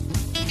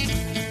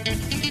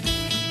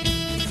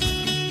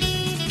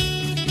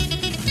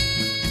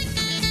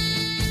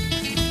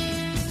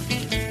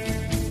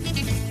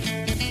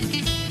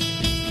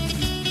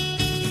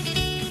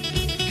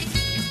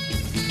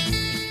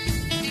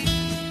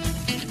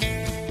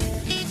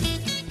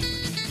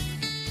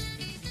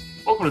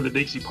Welcome to the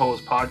Dixie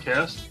Poets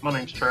Podcast. My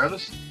name's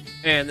Travis.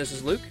 And this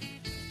is Luke.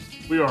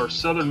 We are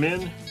Southern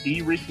men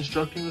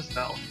dereconstructing the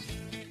South.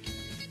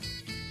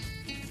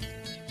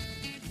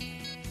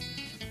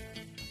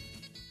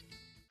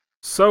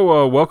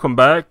 So, welcome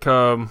back.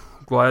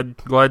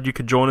 Glad you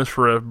could join us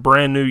for a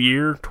brand new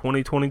year,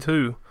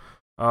 2022.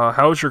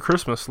 How was your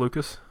Christmas,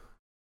 Lucas?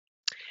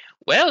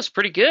 Well, it's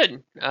pretty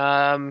good.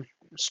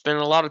 Spent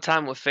a lot of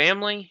time with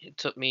family. It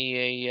took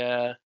me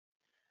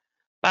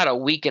about a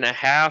week and a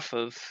half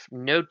of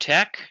no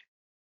tech,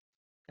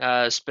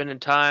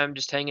 spending time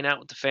just hanging out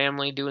with the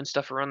family, doing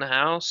stuff around the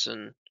house,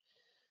 and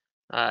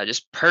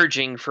just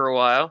purging for a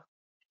while.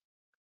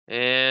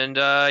 And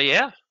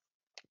yeah,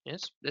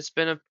 it's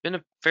been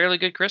a fairly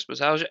good Christmas.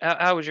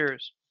 How was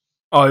yours?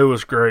 Oh, it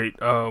was great.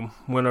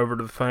 Went over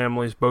to the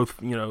families,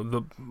 both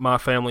my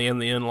family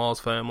and the in-laws'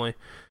 family.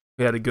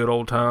 We had a good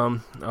old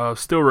time.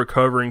 Still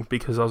recovering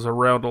because I was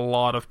around a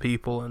lot of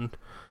people, and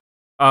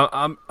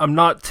I'm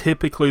not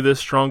typically this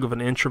strong of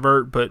an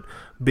introvert, but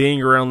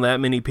being around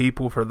that many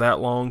people for that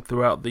long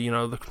throughout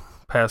the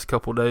past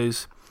couple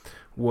days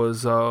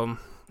was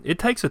it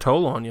takes a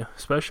toll on you,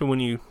 especially when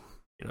you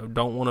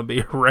don't want to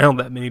be around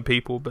that many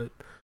people. But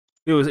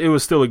it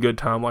was still a good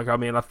time. I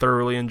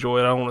thoroughly enjoyed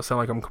it. I don't want to sound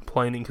like I'm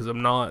complaining because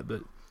I'm not,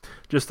 but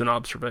just an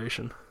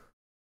observation.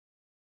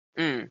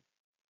 Yeah,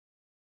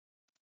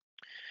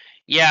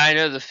 I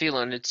know the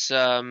feeling. It's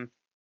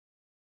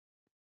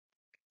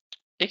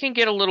it can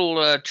get a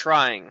little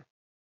trying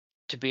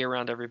to be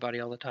around everybody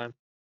all the time.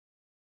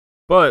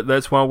 But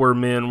that's why we're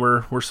men.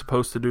 We're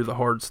supposed to do the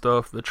hard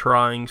stuff, the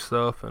trying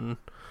stuff, and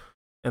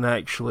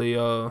actually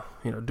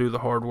do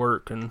the hard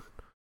work. And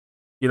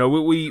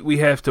we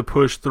have to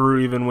push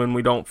through even when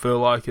we don't feel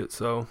like it.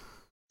 So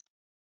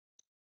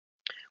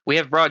we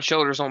have broad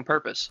shoulders on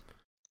purpose.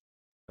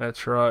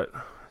 That's right.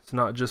 It's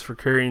not just for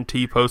carrying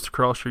T-posts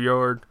across your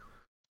yard.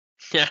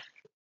 Yeah.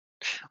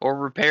 Or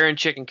repairing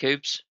chicken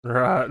coops.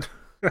 Right.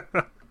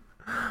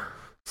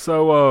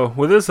 So,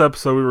 with this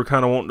episode, we were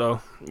kind of wanting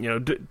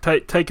to,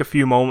 take a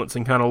few moments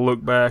and kind of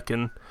look back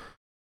and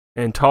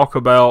talk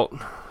about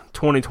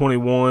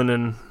 2021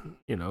 and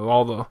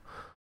all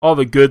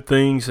the good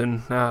things,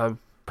 and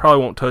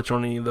probably won't touch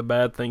on any of the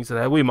bad things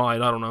that we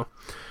might. I don't know,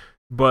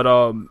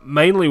 but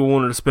mainly we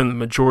wanted to spend the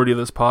majority of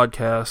this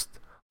podcast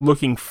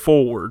looking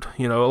forward.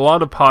 A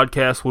lot of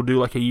podcasts will do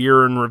like a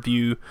year in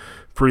review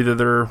for either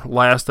their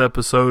last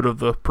episode of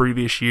the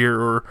previous year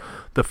or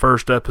the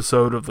first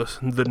episode of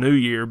the new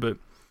year, but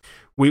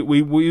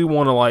we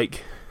want to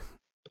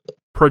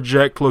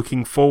project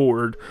looking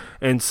forward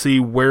and see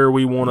where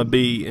we want to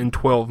be in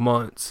 12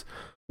 months.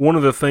 One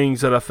of the things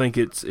that I think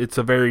it's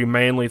a very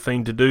manly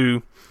thing to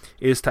do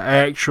is to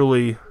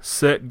actually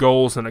set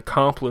goals and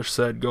accomplish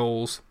said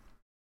goals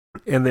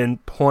and then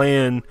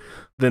plan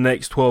the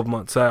next 12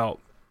 months out.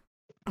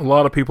 A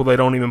lot of people, they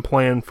don't even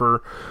plan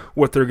for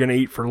what they're going to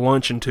eat for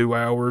lunch in 2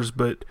 hours,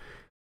 but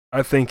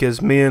I think as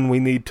men, we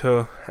need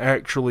to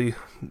actually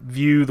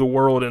view the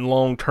world in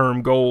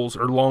long-term goals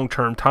or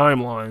long-term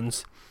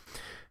timelines.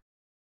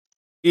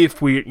 If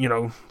we,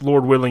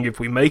 Lord willing, if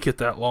we make it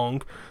that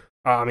long,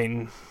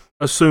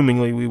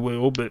 assumingly we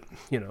will, but,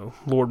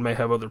 Lord may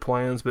have other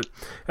plans. But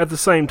at the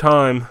same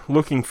time,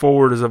 looking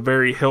forward is a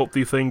very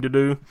healthy thing to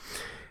do.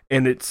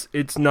 And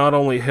it's not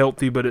only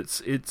healthy, but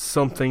it's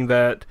something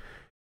that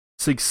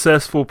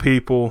successful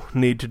people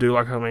need to do.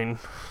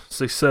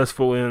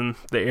 Successful in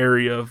the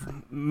area of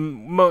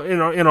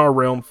in our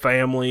realm,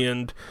 family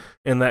and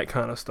that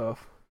kind of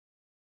stuff.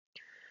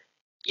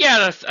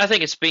 Yeah, I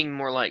think it's being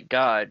more like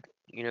God.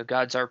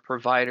 God's our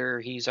provider.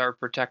 He's our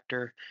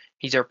protector.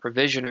 He's our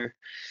provisioner.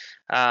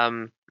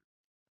 While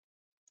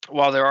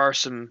there are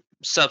some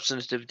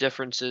substantive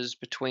differences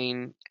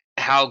between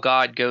how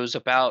God goes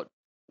about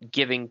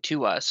giving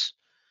to us,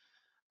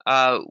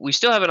 we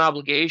still have an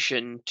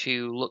obligation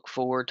to look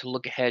forward, to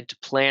look ahead, to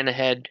plan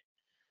ahead,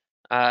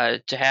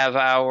 to have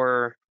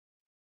our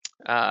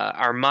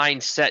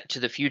mind set to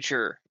the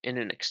future in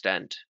an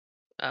extent.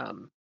 As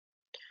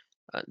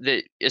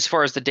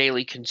far as the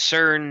daily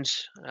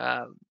concerns,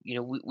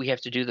 we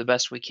have to do the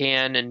best we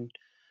can and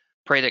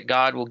pray that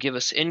God will give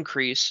us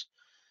increase.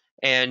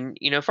 And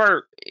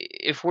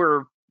if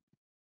we're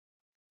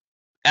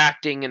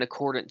acting in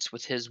accordance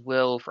with His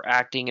will, if we're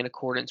acting in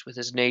accordance with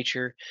His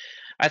nature,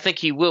 I think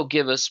He will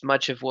give us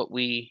much of what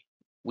we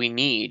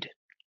need.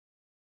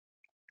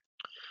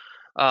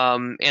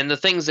 And the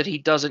things that He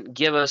doesn't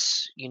give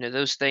us,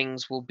 those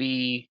things will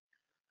be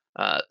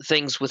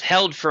things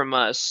withheld from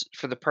us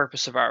for the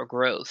purpose of our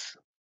growth,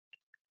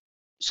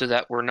 so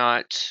that we're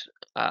not,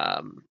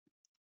 how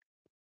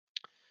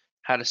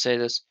to say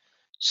this,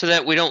 so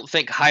that we don't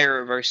think higher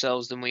of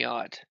ourselves than we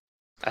ought.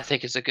 I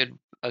think it's a good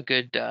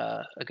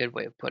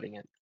way of putting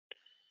it.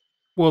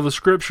 Well, the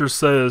scripture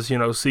says,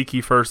 seek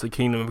ye first the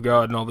kingdom of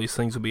God, and all these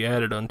things will be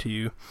added unto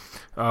you.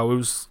 I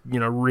was,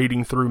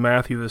 reading through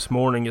Matthew this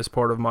morning as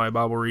part of my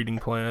Bible reading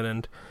plan,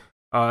 and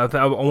I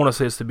want to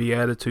say it's the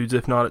Beatitudes.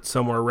 If not, it's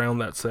somewhere around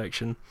that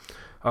section.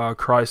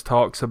 Christ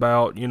talks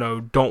about,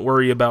 don't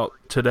worry about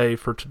today,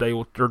 for today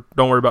will, or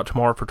don't worry about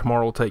tomorrow, for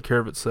tomorrow will take care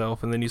of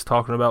itself. And then he's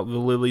talking about the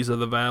lilies of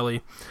the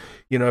valley,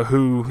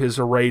 who is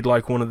arrayed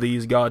like one of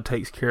these. God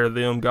takes care of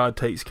them. God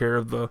takes care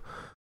of the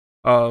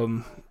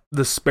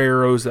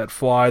sparrows that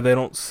fly. They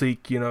don't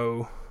seek,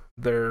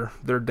 their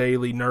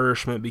daily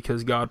nourishment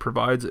because God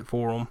provides it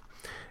for them.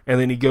 And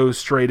then he goes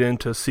straight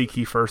into seek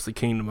ye first the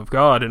kingdom of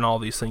God, and all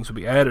these things will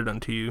be added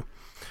unto you.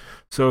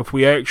 So if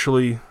we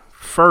actually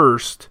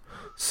first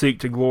seek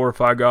to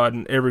glorify God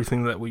in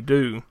everything that we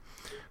do,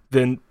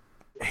 then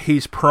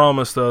he's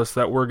promised us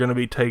that we're going to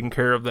be taken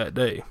care of that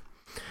day.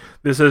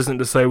 This isn't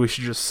to say we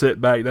should just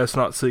sit back. That's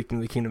not seeking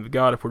the kingdom of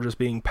God if we're just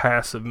being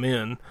passive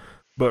men,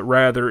 but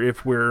rather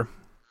if we're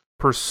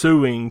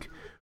pursuing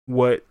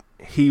what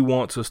he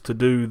wants us to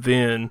do,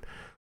 then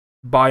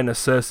by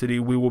necessity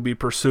we will be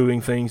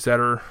pursuing things that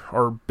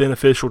are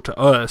beneficial to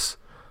us,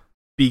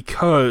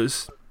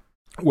 because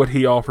what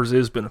he offers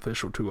is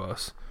beneficial to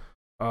us.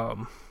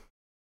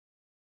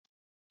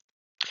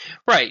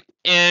 Right.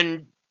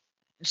 And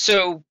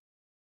so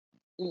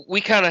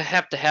we kind of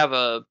have to have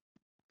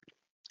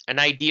an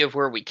idea of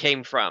where we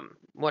came from,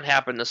 what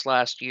happened this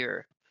last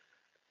year,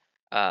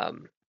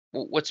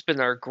 what's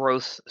been our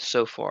growth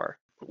so far,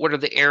 what are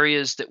the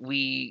areas that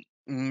we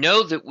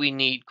know that we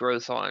need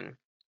growth on,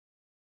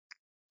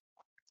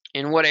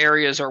 in what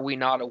areas are we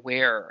not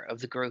aware of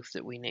the growth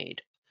that we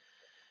need.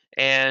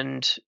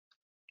 And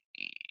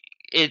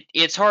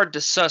it's hard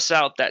to suss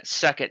out that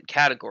second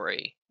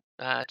category,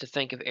 to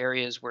think of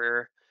areas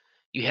where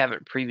you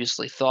haven't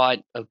previously thought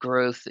of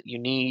growth that you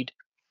need.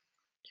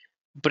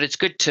 But it's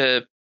good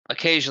to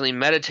occasionally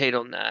meditate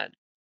on that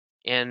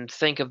and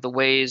think of the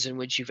ways in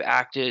which you've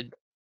acted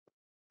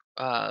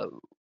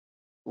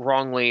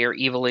wrongly or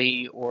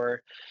evilly,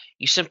 or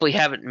you simply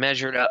haven't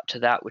measured up to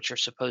that which you're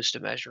supposed to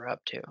measure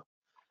up to,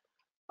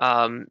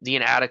 the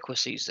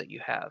inadequacies that you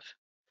have.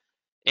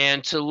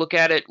 And to look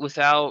at it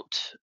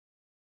without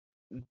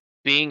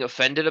being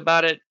offended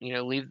about it,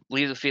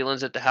 leave the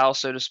feelings at the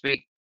house, so to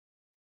speak,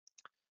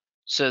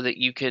 so that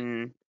you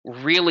can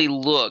really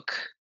look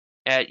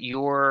at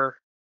yourself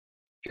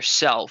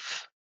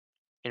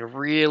and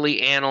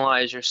really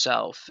analyze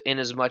yourself, in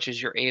as much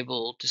as you're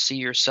able to see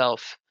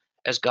yourself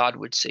as God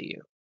would see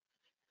you,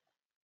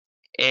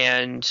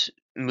 and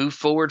move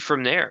forward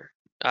from there.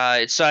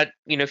 It's not,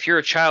 if you're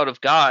a child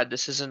of God,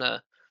 this isn't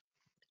an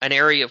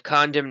area of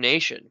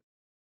condemnation.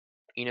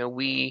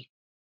 We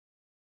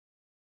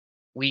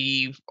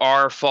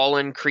are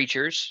fallen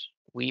creatures.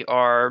 We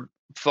are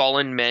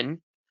fallen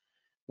men.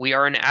 We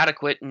are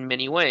inadequate in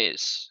many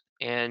ways,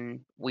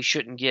 and we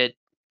shouldn't get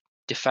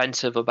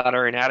defensive about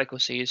our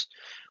inadequacies.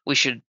 We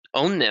should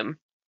own them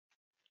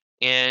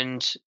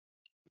and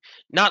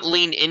not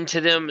lean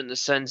into them in the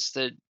sense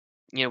that,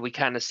 we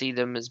kind of see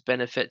them as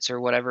benefits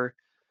or whatever.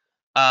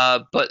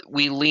 But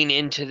we lean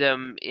into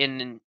them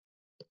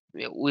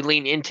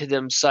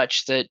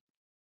such that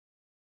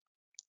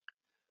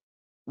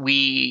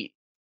we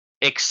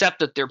accept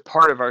that they're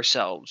part of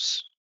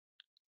ourselves,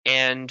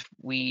 and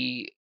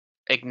we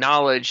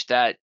acknowledge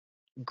that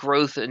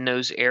growth in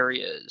those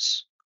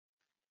areas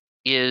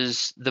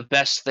is the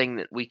best thing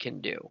that we can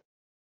do.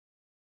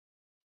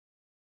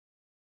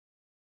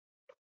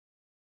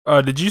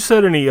 Did you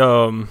set any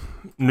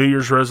New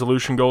Year's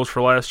resolution goals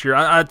for last year?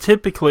 I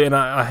typically, and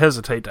I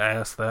hesitate to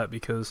ask that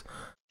because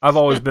I've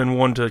always been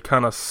one to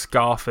kind of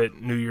scoff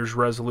at New Year's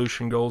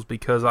resolution goals,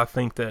 because I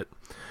think that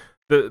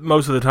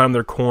most of the time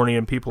they're corny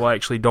and people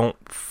actually don't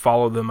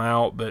follow them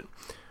out. But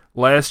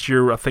last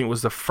year, I think,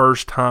 was the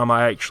first time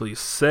I actually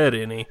set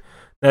any.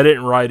 I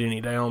didn't write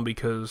any down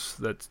because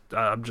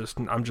I'm just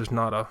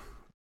not a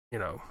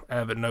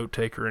avid note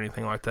taker or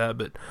anything like that.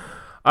 But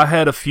I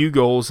had a few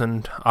goals,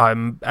 and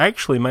I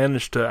actually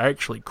managed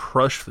to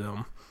crush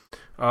them.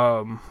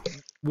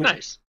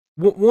 Nice.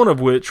 One of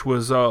which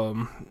was, I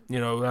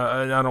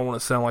don't want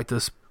to sound like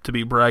this to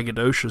be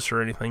braggadocious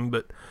or anything,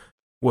 but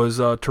was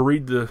to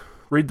read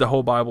the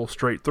whole Bible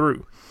straight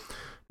through.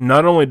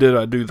 Not only did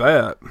I do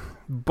that,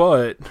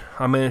 but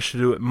I managed to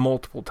do it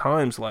multiple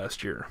times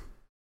last year.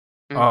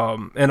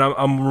 And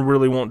I'm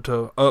really wanting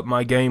to up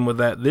my game with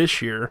that this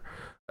year,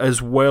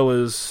 as well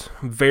as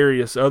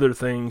various other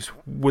things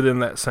within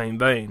that same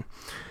vein.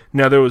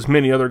 Now, there was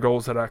many other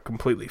goals that I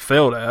completely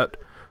failed at,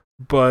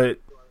 but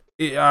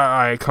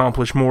I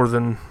accomplished more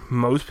than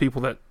most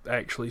people that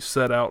actually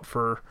set out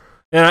for.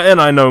 And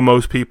I know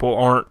most people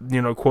aren't,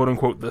 quote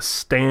unquote, the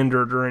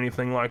standard or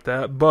anything like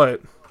that,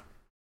 but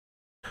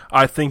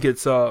I think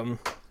it's,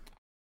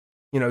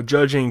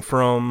 judging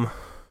from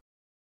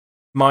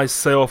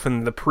myself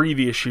in the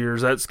previous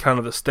years, that's kind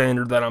of the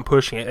standard that I'm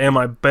pushing it. Am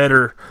I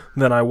better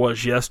than I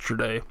was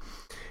yesterday?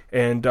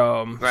 And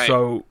right.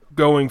 So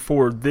going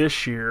forward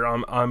this year,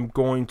 I'm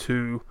going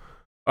to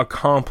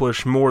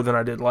accomplish more than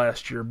I did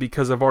last year,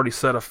 because I've already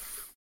set a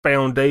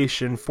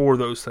foundation for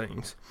those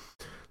things.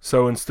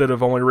 So instead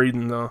of only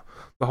reading the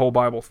whole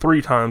Bible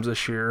 3 times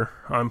this year,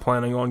 I'm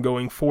planning on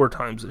going 4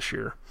 times this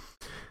year.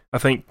 I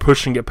think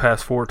pushing it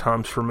past 4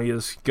 times for me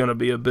is going to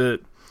be a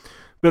bit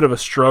bit of a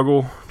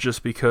struggle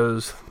just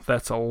because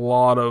that's a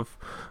lot of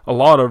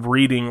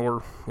reading,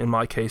 or in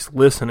my case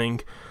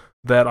listening,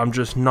 that I'm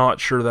just not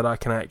sure that I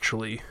can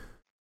actually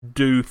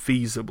do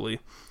feasibly.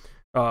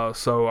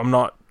 So I'm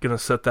not going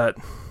to set that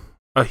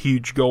a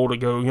huge goal to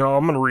go, I'm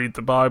going to read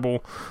the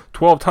Bible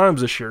 12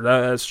 times this year.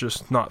 That's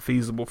just not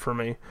feasible for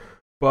me.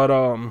 But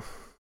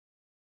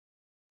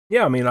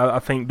yeah, I mean, I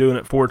think doing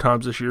it 4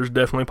 times this year is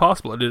definitely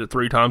possible. I did it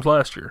 3 times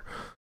last year.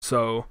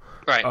 So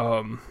right.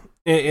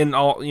 And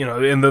all,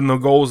 and then the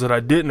goals that I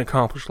didn't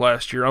accomplish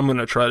last year, I'm going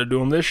to try to do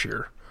them this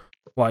year.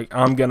 Like,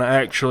 I'm going to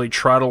actually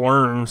try to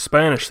learn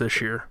Spanish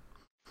this year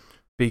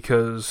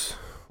because,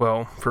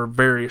 well, for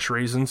various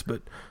reasons,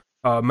 but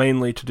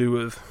mainly to do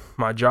with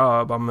my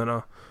job. I'm going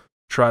to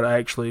try to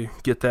actually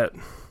get that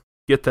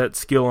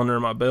skill under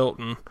my belt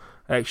and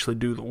actually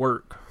do the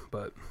work.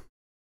 But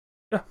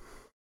yeah.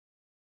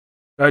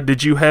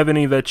 Did you have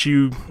any that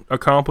you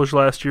accomplished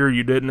last year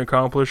you didn't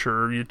accomplish,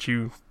 or that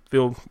you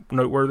feel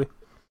noteworthy?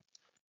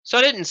 So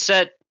I didn't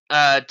set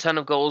a ton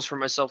of goals for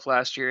myself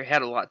last year. It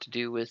had a lot to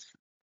do with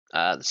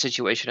the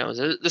situation I was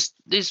in.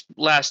 These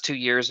last 2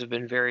 years have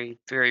been very,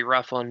 very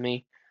rough on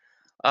me.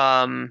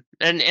 And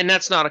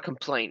that's not a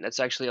complaint. That's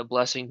actually a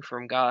blessing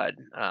from God.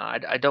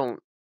 I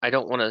don't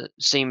want to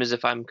seem as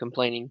if I'm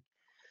complaining,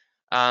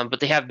 but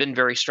they have been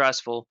very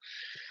stressful.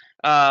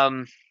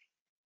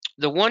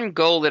 The one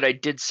goal that I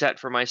did set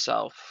for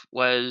myself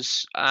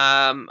was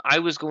I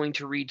was going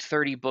to read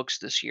 30 books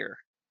this year,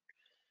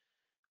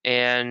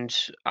 and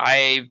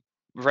I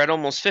read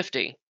almost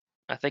 50.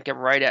 I think I'm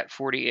right at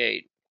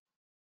 48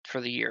 for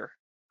the year,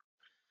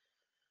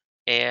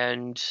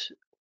 and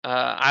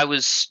I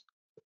was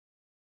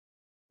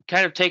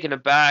kind of taken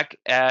aback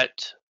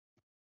at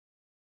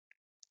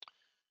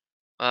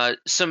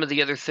some of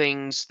the other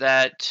things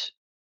that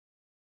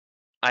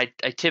I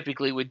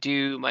typically would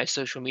do. My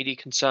social media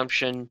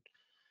consumption.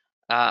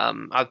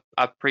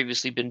 I've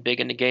previously been big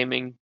into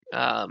gaming,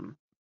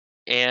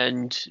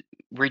 and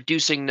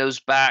reducing those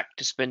back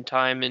to spend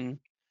time in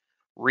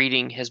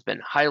reading has been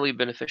highly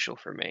beneficial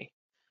for me.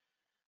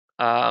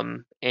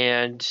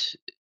 And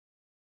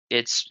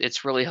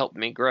it's really helped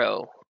me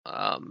grow.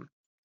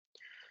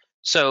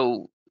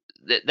 So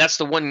that's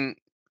the one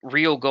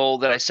real goal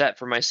that I set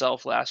for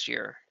myself last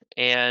year,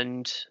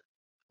 and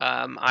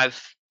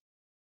I've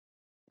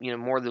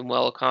more than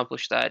well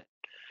accomplished that.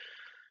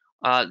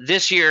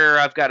 This year,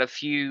 I've got a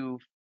few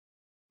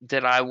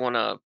that I want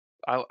to.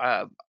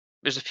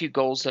 There's a few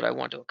goals that I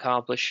want to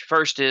accomplish.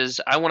 First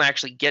is I want to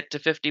actually get to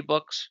 50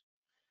 books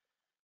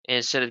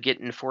instead of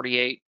getting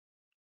 48.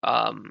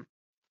 Um,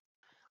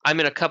 I'm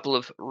in a couple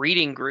of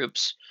reading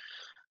groups.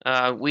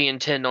 We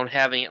intend on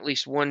having at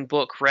least one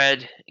book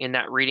read in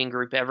that reading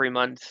group every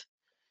month,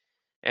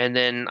 and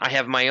then I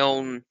have my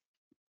own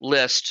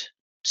list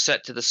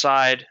set to the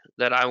side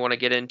that I want to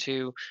get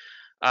into.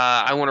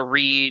 I want to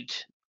read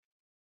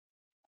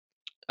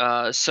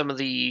some of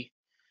the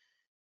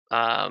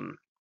um,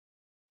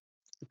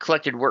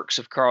 collected works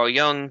of Carl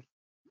Jung.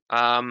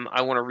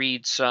 I want to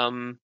read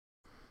some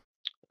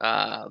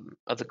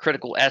of the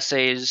critical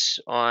essays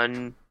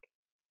on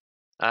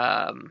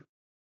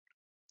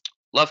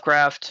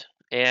Lovecraft,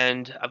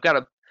 and I've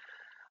got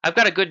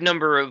a good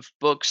number of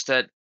books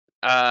that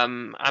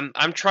I'm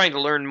trying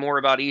to learn more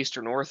about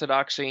Eastern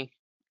Orthodoxy.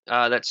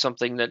 That's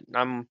something that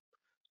I'm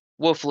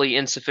woefully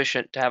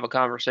insufficient to have a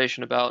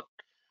conversation about.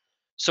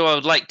 So I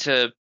would like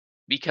to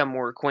become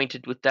more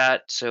acquainted with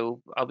that.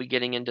 So I'll be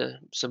getting into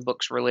some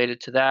books related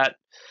to that.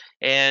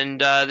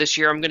 And this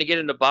year I'm going to get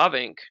into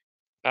Bavinck.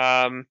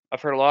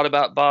 I've heard a lot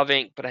about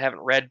Bavinck, but I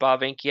haven't read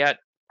Bavinck yet.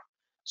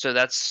 So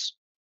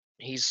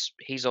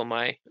he's on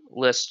my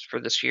list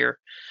for this year.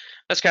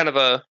 That's kind of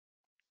a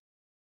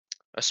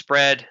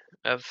spread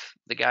of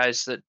the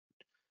guys that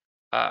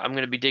I'm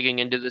going to be digging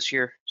into this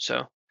year.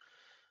 So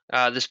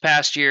this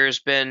past year has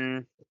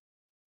been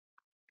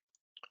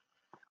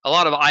a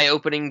lot of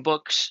eye-opening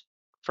books,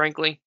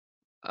 frankly,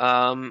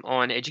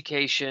 on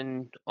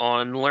education,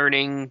 on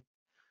learning,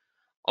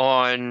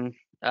 on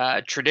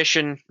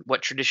tradition,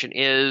 what tradition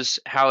is,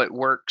 how it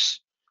works.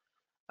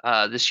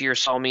 This year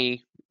saw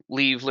me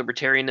leave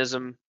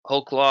libertarianism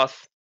whole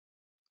cloth.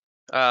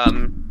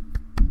 Yeah,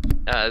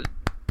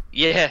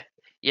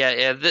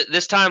 yeah.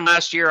 This time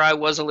last year, I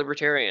was a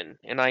libertarian,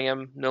 and I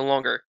am no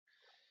longer.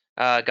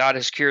 God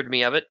has cured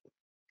me of it.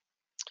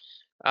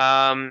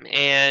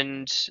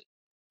 And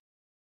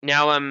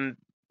now I'm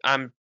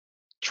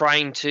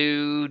trying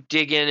to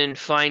dig in and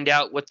find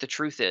out what the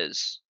truth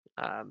is.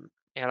 And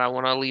I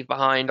want to leave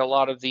behind a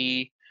lot of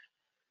the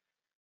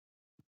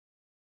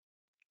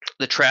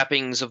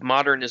trappings of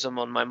modernism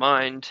on my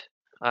mind,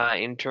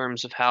 in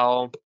terms of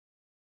how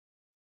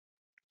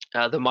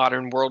the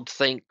modern world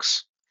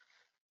thinks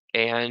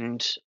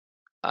and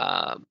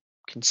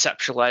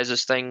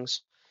conceptualizes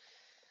things.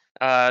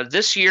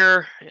 This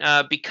year,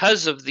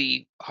 because of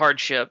the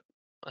hardship,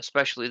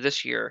 especially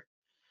this year,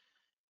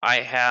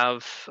 I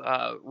have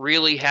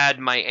really had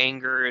my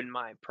anger and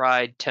my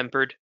pride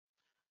tempered.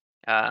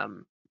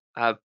 Um,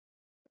 I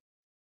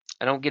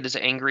don't get as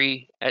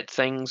angry at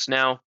things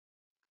now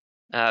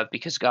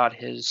because God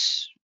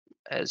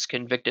has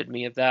convicted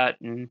me of that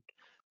and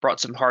brought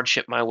some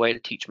hardship my way to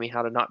teach me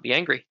how to not be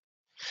angry.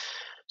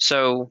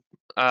 So,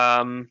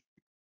 um,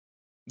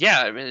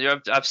 yeah, I mean,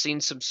 I've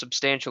seen some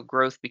substantial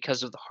growth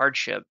because of the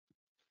hardship,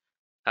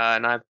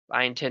 and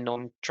I intend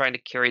on trying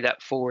to carry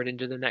that forward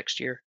into the next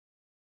year.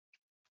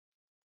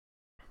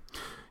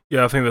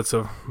 Yeah, I think that's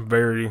a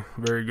very,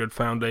 very good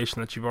foundation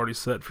that you've already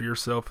set for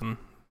yourself in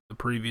the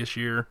previous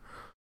year.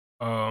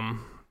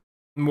 Um,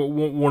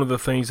 one of the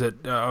things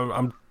that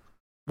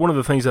one of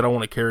the things that I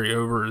want to carry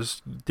over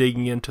is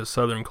digging into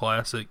Southern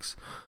classics.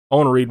 I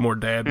want to read more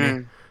Dabney.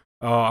 Mm,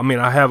 I mean,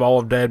 I have all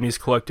of Dabney's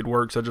collected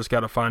works. I just got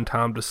to find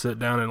time to sit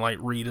down and like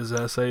read his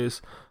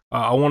essays.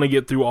 I want to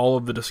get through all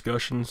of the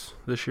discussions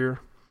this year,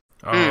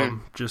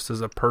 mm, just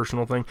as a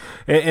personal thing,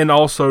 and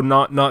also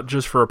not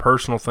just for a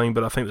personal thing,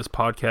 but I think this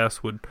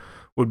podcast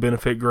would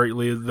benefit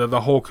greatly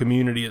the whole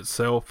community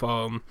itself.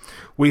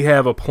 We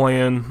have a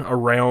plan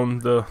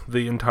around the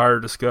entire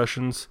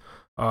discussions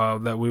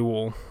that we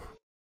will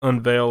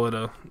unveil at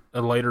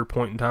a later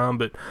point in time,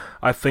 but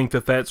I think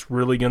that that's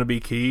really going to be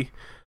key.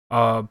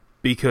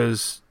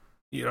 Because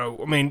I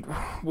mean,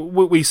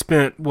 we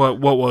spent what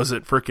was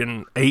it,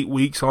 freaking 8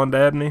 weeks on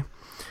Dabney,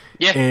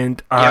 yeah,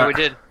 and yeah, we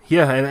did.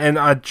 yeah, and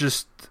I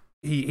just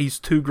he's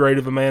too great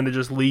of a man to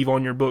just leave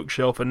on your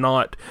bookshelf and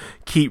not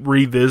keep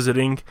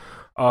revisiting.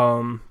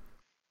 I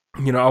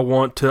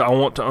want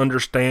to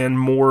understand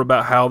more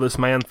about how this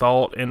man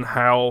thought and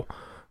how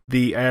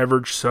the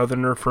average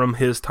Southerner from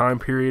his time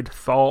period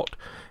thought,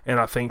 and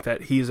I think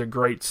that he's a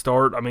great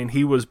start. I mean,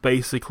 he was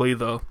basically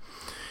the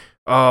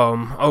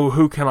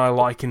who can I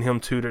liken him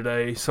to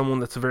today? Someone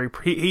that's a very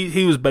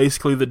he was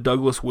basically the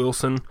Douglas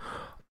Wilson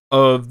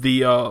of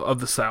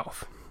the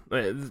South.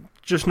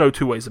 Just no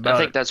two ways about it. I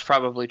think that's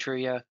probably true.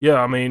 Yeah. Yeah,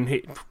 I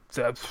mean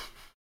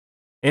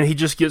and he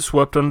just gets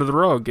swept under the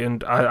rug,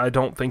 and I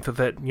don't think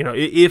that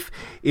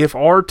if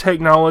our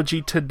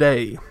technology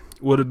today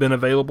would have been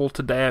available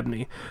to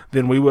Dabney,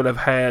 then we would have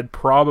had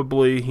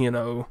probably he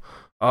would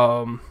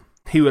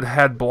have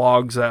had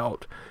blogs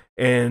out,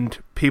 and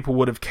people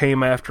would have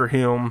came after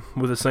him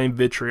with the same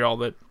vitriol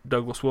that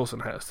Douglas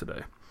Wilson has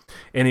today.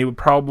 And he would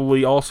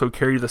probably also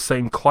carry the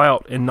same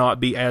clout and not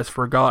be as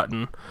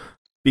forgotten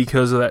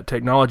because of that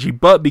technology.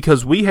 But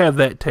because we have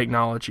that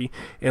technology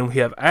and we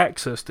have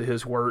access to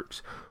his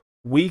works,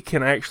 we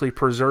can actually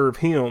preserve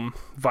him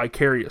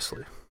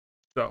vicariously.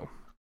 So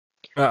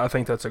I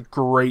think that's a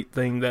great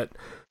thing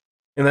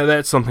and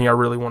that's something I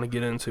really want to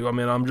get into. I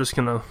mean, I'm just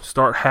going to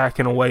start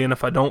hacking away, and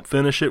if I don't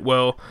finish it,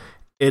 well,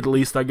 at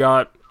least I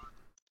got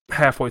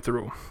halfway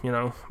through,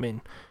 I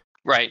mean,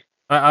 right.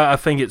 I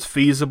think it's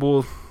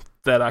feasible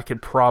that I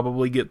could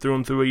probably get through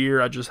them through a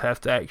year. I just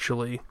have to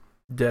actually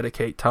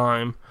dedicate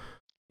time,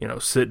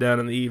 sit down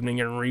in the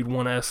evening and read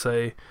one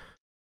essay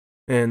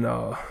and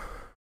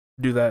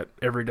do that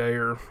every day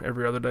or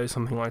every other day,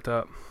 something like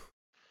that.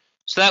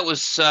 So that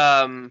was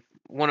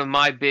one of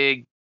my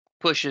big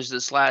pushes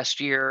this last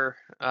year.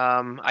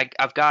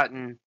 I've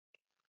gotten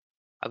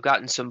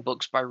some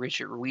books by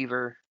Richard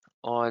Weaver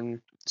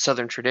on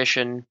Southern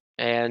tradition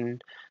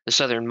and the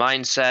Southern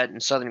mindset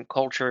and Southern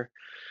culture.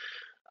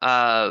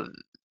 The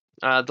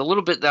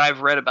little bit that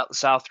I've read about the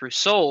South through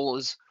Soul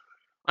is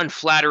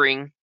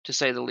unflattering, to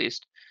say the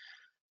least.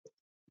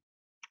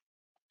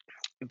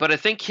 But I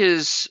think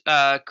his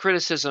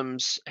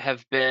criticisms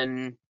have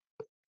been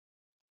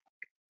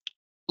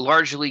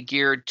largely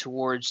geared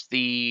towards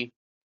the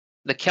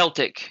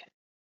Celtic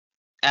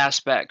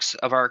aspects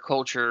of our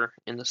culture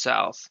in the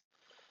South,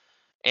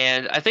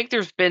 and I think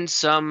there's been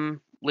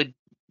some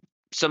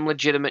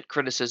legitimate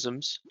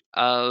criticisms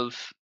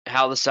of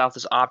how the South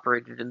has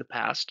operated in the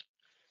past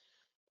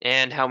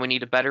and how we need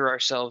to better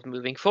ourselves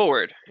moving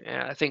forward.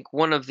 And I think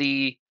one of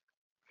the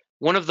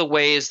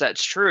ways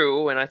that's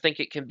true, and I think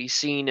it can be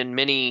seen in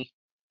many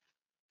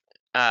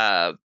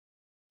uh,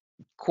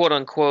 quote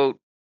unquote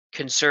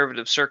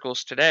conservative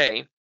circles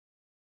today,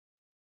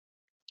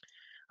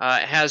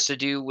 it has to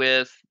do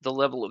with the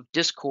level of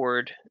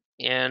discord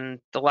and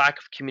the lack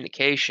of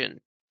communication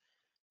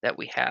that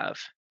we have.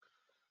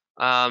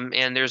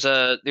 And there's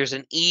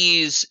an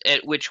ease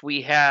at which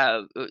we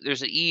have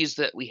there's an ease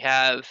that we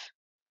have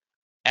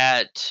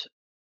at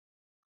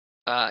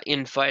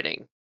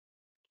infighting,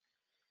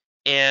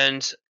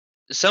 and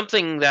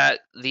something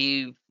that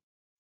the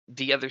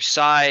other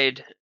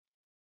side,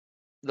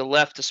 the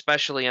left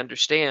especially,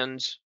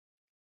 understands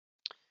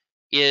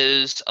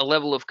is a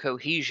level of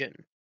cohesion.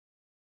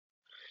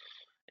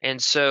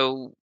 And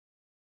so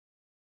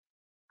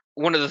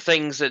one of the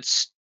things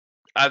that's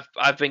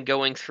I've been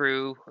going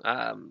through,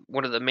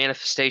 one of the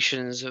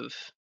manifestations of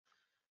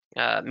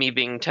me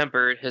being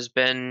tempered has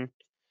been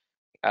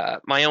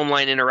my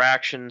online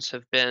interactions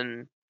have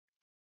been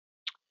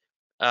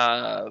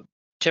uh,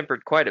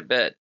 tempered quite a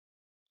bit,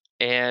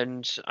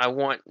 and I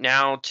want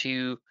now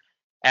to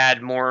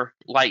add more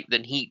light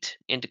than heat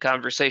into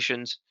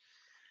conversations,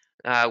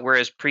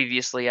 whereas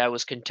previously I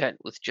was content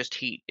with just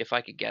heat if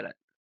I could get it.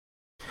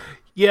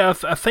 Yeah,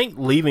 I think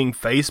leaving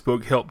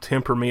Facebook helped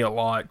temper me a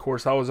lot. Of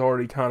course, I was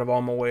already kind of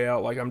on my way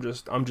out. Like I'm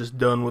just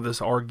done with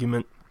this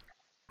argument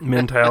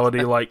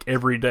mentality. Like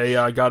every day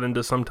I got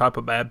into some type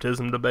of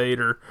baptism debate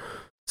or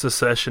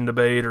secession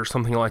debate or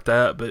something like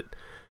that. But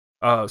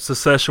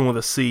secession with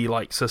a C,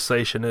 like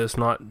cessation is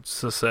not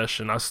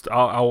secession.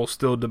 I will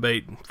still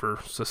debate for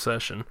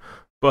secession.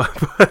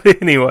 But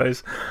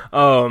anyways,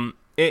 and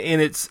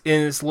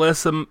it's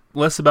less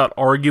about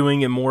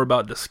arguing and more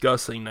about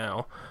discussing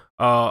now.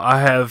 I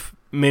have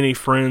many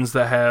friends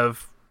that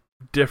have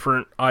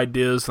different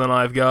ideas than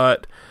I've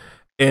got,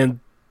 and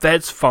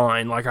that's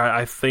fine. Like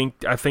I think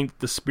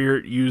the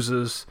Spirit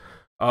uses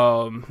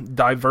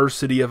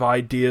diversity of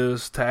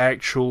ideas to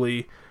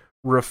actually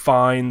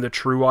refine the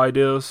true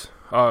ideas.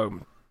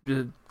 Kind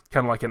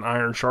of like an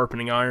iron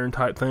sharpening iron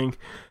type thing,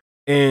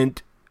 and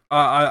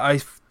I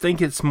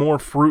think it's more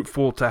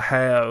fruitful to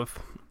have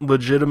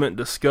legitimate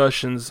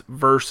discussions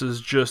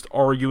versus just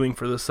arguing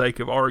for the sake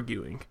of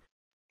arguing.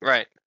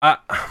 Right.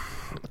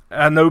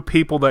 I know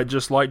people that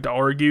just like to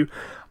argue.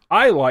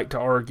 I like to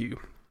argue.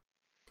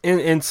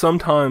 And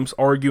sometimes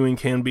arguing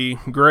can be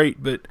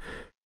great, but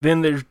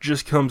then there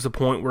just comes a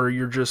point where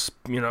you're just,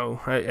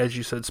 as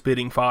you said,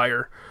 spitting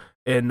fire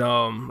and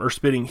or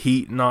spitting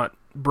heat, not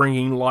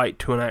bringing light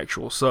to an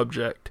actual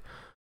subject.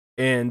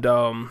 And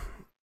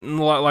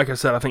like I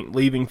said, I think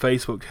leaving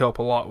Facebook helped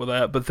a lot with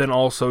that, but then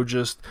also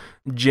just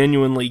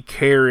genuinely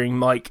caring,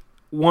 like,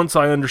 once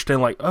I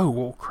understand, like, oh,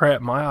 well,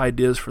 crap, my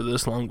ideas for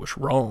this long was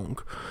wrong.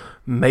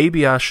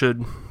 Maybe I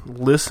should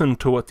listen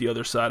to what the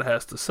other side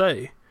has to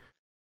say.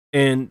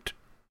 And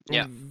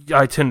yeah.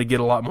 I tend to get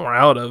a lot more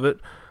out of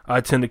it.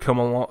 I tend to come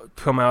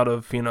out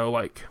of,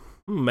 like,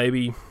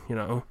 maybe,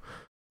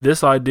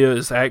 this idea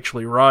is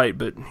actually right,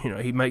 but,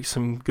 he makes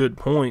some good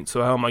points,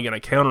 so how am I going to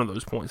counter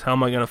those points? How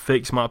am I going to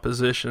fix my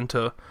position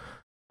to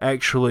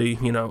actually,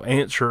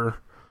 answer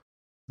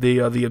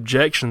the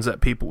objections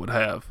that people would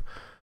have?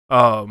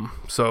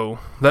 So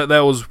that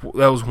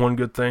was one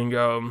good thing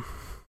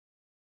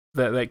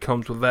that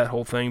comes with that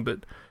whole thing.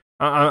 But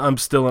I'm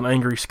still an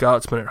angry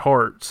Scotsman at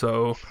heart,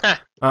 so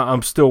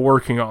I'm still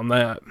working on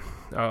that.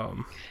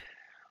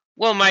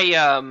 Well,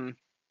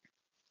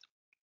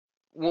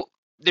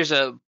 there's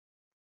a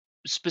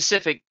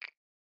specific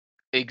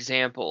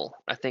example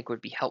I think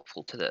would be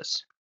helpful to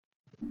this,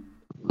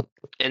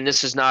 and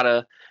this is not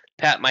a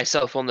pat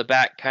myself on the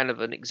back kind of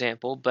an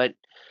example, but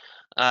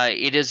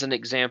it is an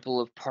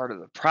example of part of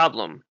the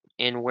problem,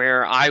 in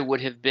where I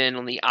would have been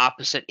on the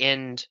opposite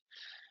end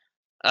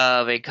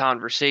of a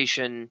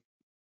conversation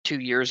 2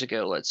 years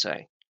ago, let's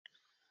say.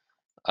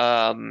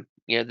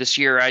 This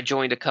year I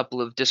joined a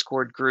couple of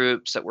Discord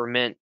groups that were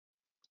meant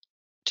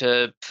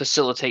to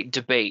facilitate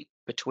debate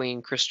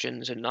between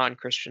Christians and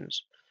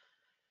non-Christians.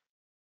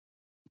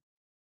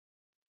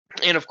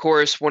 And of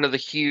course, one of the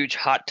huge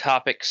hot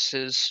topics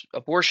is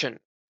abortion.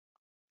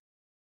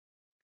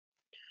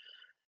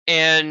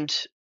 And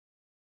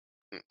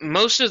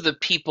most of the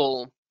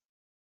people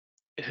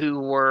who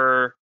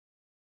were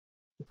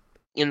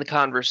in the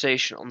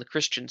conversation on the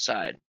Christian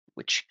side,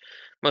 which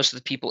most of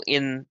the people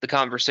in the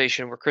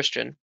conversation were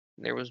Christian,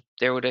 there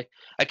would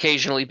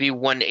occasionally be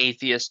one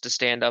atheist to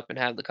stand up and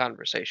have the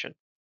conversation.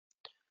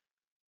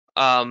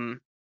 They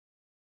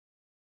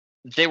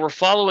were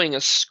following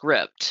a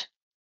script,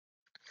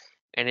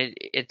 and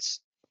it's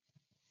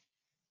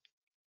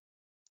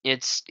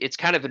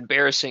kind of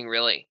embarrassing,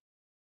 really,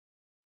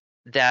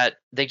 that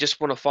they just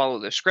want to follow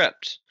the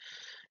script.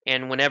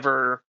 And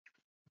whenever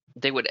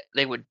they would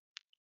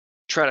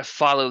try to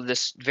follow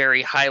this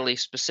very highly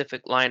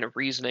specific line of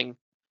reasoning,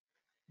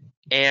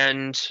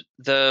 and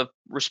the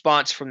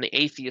response from the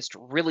atheist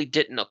really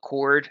didn't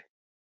accord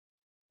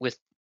with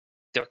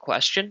their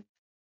question,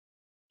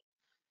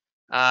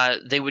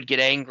 they would get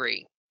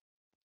angry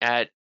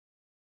at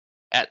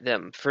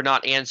them for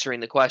not answering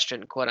the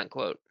question, quote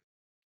unquote.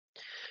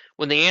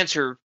 When the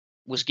answer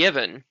was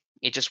given,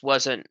 it just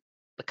wasn't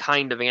the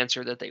kind of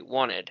answer that they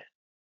wanted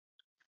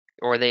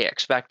or they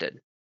expected.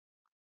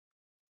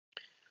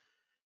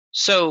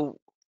 So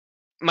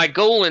my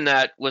goal in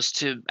that was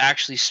to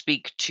actually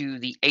speak to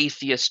the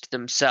atheist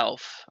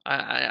themselves.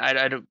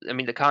 I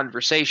mean, the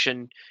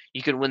conversation,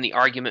 you can win the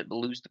argument but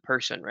lose the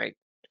person, right?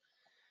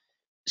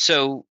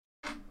 So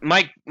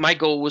my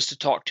goal was to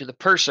talk to the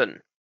person.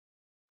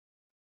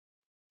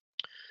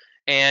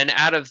 And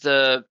out of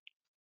the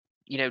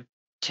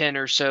 10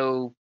 or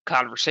so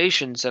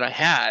conversations that I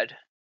had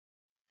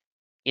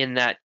in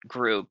that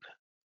group,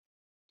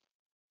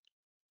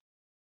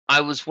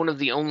 I was one of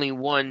the only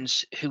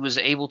ones who was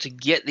able to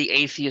get the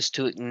atheist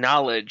to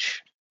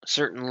acknowledge a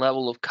certain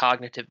level of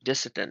cognitive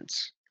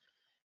dissonance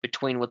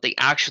between what they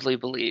actually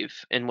believe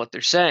and what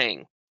they're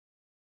saying.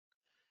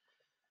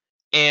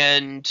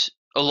 And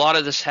a lot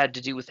of this had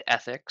to do with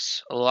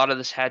ethics. A lot of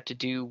this had to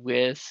do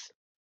with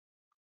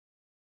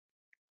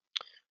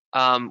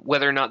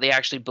whether or not they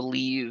actually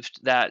believed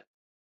that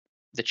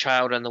the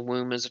child in the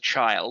womb is a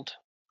child.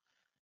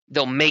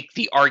 They'll make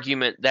the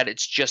argument that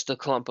it's just a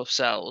clump of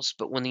cells,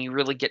 but when you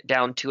really get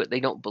down to it, they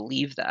don't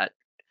believe that.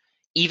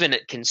 Even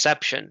at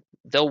conception,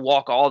 they'll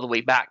walk all the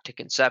way back to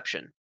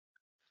conception.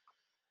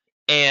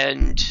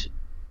 And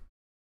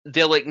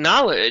they'll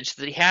acknowledge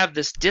that they have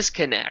this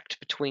disconnect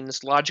between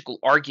this logical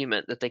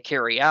argument that they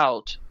carry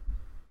out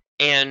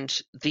and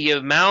the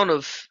amount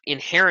of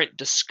inherent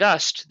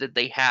disgust that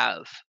they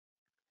have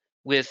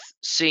with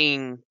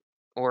seeing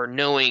or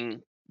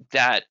knowing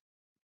that,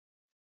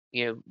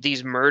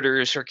 these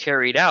murders are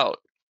carried out.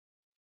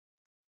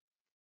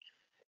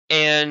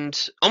 And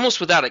almost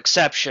without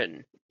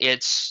exception,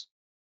 it's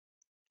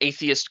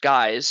atheist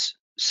guys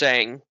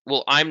saying,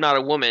 well, I'm not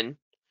a woman,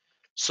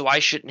 so I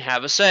shouldn't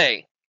have a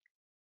say,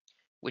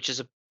 which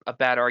is a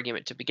bad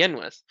argument to begin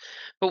with.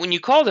 But when you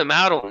call them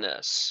out on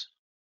this,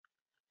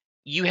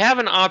 you have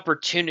an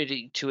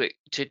opportunity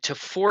to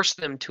force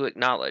them to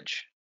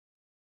acknowledge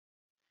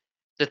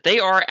that they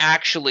are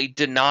actually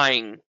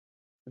denying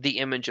the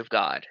image of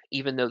God,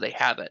 even though they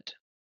have it.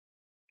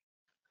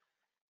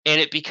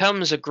 And it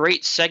becomes a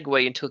great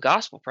segue into a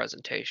gospel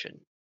presentation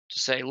to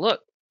say,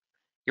 look,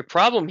 your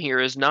problem here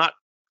is not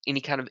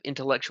any kind of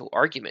intellectual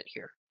argument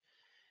here.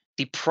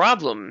 The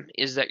problem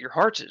is that your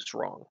heart is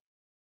wrong.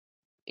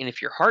 And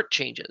if your heart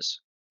changes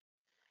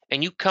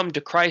and you come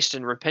to Christ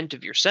and repent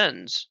of your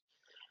sins,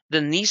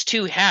 then these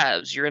two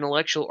halves, your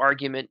intellectual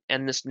argument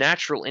and this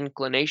natural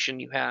inclination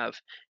you have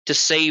to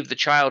save the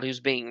child who's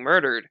being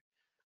murdered,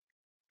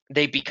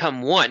 they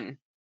become one,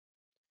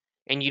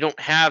 and you don't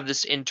have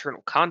this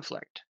internal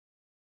conflict.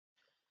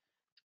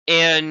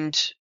 And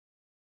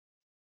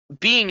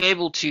being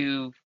able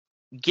to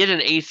get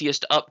an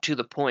atheist up to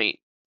the point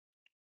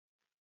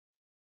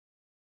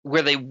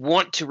where they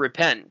want to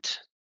repent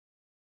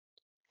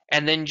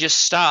and then just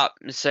stop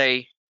and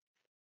say,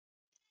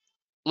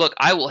 look,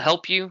 I will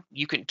help you.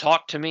 You can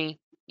talk to me.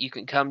 You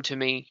can come to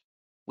me.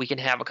 We can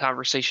have a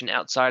conversation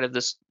outside of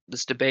this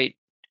debate.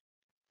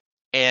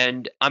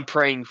 And I'm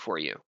praying for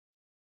you.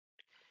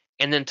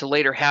 And then to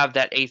later have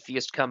that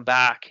atheist come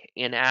back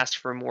and ask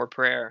for more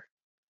prayer,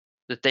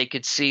 that they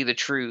could see the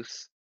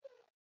truth.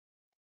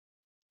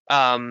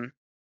 That's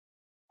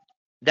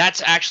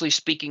actually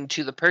speaking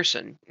to the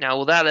person. Now,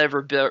 will that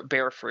ever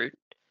bear fruit?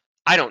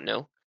 I don't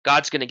know.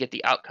 God's going to get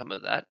the outcome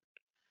of that.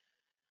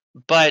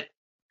 But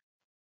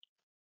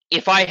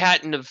if I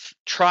hadn't have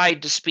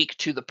tried to speak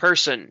to the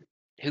person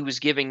who was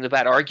giving the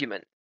bad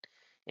argument,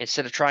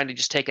 instead of trying to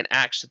just take an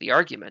axe to the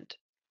argument,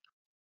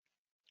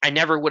 I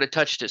never would have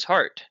touched his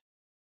heart.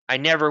 I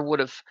never would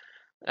have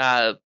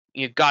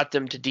got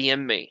them to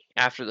DM me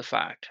after the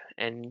fact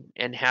and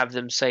have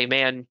them say,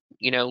 man,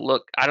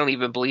 look, I don't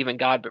even believe in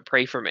God, but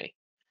pray for me.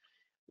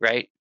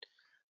 Right?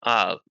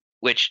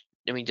 Which,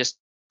 just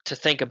to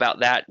think about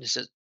that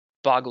just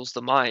boggles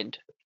the mind.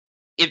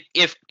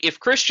 If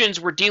Christians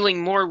were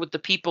dealing more with the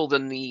people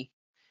than the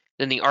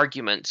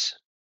arguments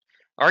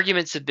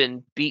have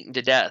been beaten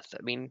to death.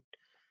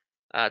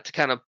 To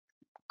kind of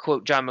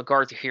quote John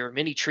MacArthur here,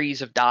 many trees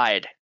have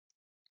died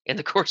in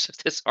the course of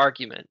this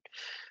argument,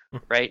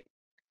 right?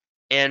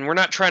 And we're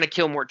not trying to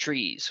kill more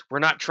trees. We're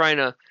not trying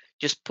to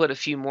just put a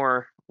few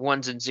more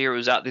ones and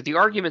zeros out there. The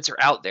arguments are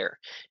out there,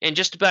 and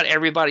just about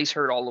everybody's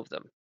heard all of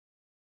them.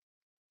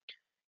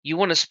 You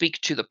want to speak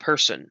to the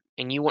person,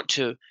 and you want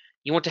to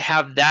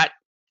have that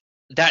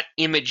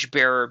image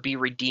bearer be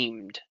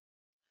redeemed.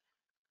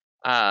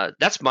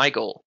 That's my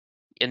goal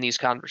in these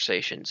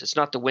conversations. It's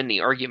not to win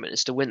the argument,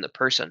 it's to win the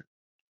person.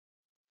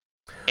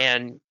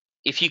 And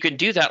if you can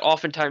do that,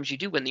 oftentimes you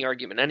do win the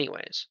argument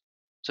anyways.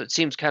 So it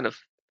seems kind of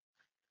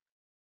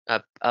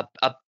a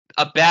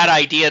bad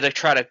idea to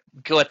try to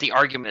go at the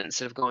argument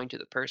instead of going to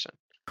the person.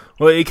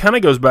 Well, it kind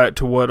of goes back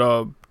to what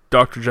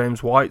Dr.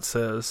 James White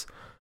says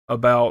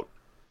about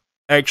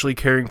actually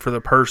caring for the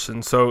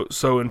person. So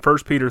in 1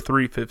 Peter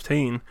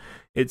 3:15,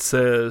 it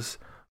says,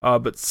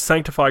 but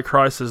sanctify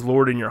Christ as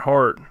Lord in your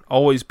heart,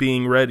 always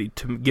being ready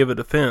to give a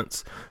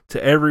defense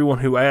to everyone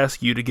who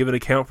asks you to give an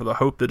account for the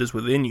hope that is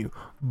within you,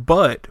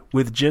 but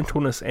with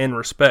gentleness and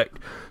respect.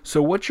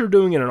 So what you're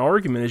doing in an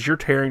argument is you're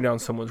tearing down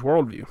someone's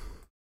worldview.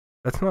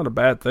 That's not a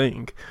bad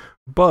thing,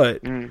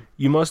 but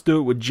you must do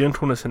it with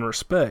gentleness and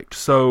respect.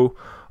 So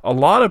a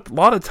lot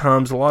of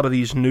times, a lot of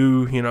these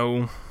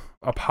new,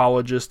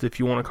 apologists, if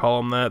you want to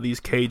call them that, these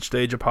cage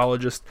stage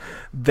apologists,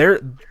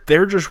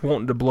 they're just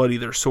wanting to bloody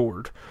their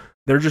sword.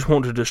 They're just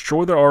wanting to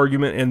destroy their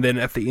argument, and then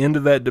at the end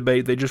of that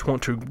debate, they just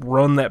want to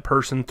run that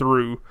person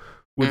through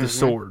with a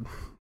sword.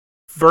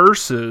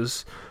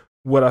 Versus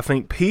what I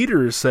think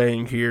Peter is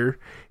saying here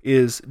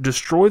is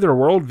destroy their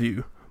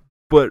worldview,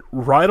 but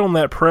right on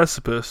that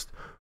precipice,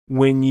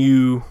 when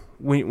you're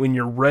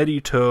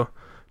ready to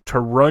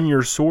run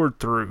your sword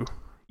through,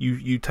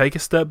 you take a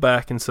step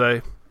back and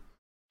say,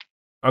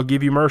 I'll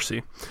give you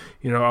mercy.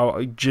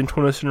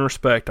 Gentleness and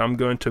respect. I'm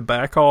going to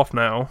back off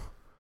now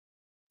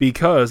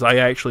because I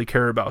actually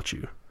care about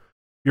you.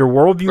 Your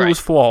worldview is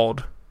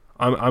flawed.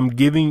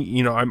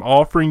 I'm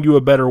offering you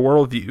a better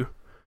worldview.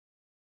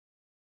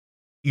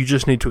 You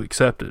just need to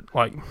accept it.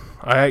 Like,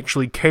 I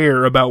actually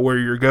care about where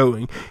you're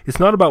going. It's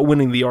not about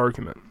winning the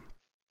argument.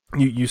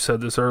 You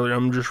said this earlier.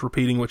 I'm just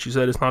repeating what you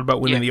said. It's not about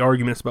winning the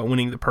argument. It's about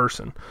winning the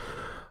person.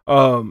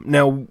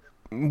 Now,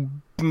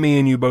 me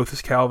and you both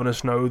as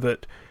Calvinists know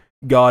that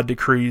God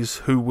decrees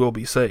who will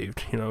be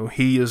saved.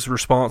 He is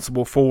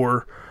responsible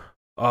for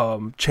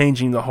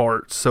changing the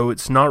hearts. So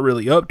it's not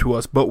really up to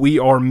us, but we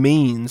are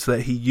means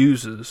that he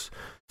uses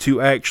to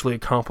actually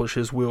accomplish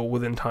his will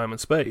within time and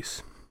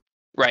space.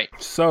 Right.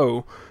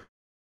 So,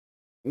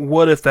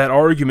 what if that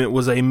argument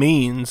was a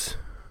means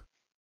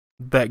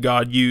that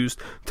God used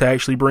to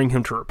actually bring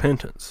him to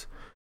repentance?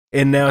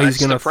 And now he's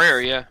going to...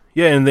 prayer, yeah.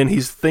 Yeah, and then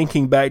he's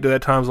thinking back to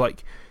that times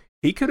like,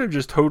 he could have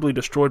just totally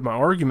destroyed my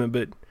argument,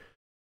 but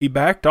he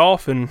backed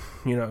off and,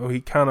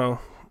 he kind of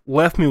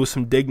left me with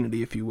some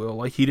dignity, if you will.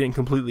 Like, he didn't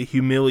completely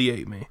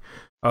humiliate me,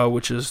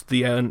 which is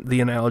the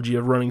analogy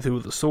of running through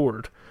with a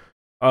sword.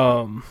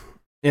 And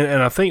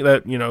I think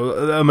that,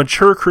 a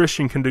mature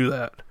Christian can do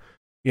that.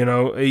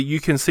 You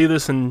can see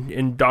this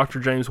in Dr.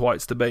 James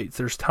White's debates.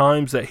 There's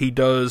times that he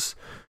does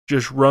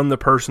just run the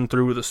person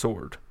through with a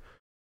sword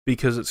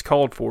because it's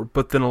called for.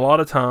 But then a lot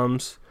of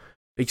times,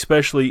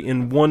 especially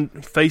in one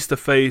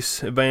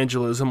face-to-face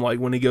evangelism, like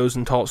when he goes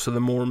and talks to the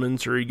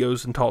Mormons or he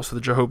goes and talks to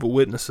the Jehovah's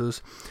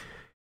Witnesses,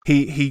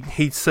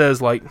 he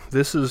says, like,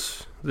 this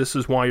is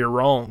why you're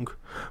wrong,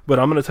 but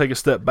I'm going to take a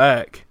step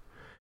back,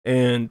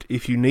 and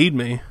if you need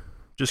me,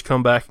 just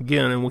come back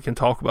again and we can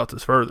talk about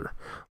this further.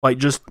 Like,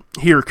 just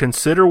here,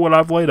 consider what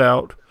I've laid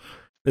out.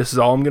 This is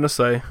all I'm going to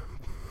say.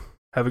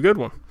 Have a good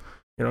one.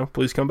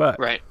 Please come back.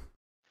 Right.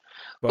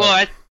 But,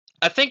 well,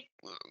 I think,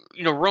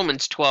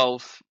 Romans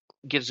 12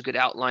 gives a good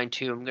outline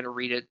too. I'm going to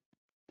read it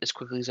as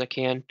quickly as I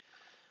can.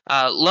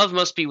 Love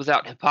must be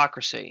without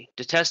hypocrisy.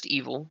 Detest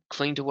evil.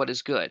 Cling to what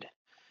is good.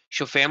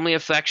 Show family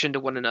affection to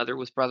one another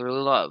with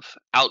brotherly love.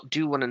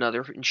 Outdo one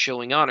another in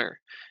showing honor.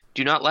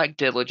 Do not lack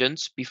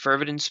diligence. Be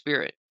fervent in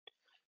spirit.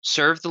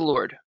 Serve the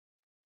Lord.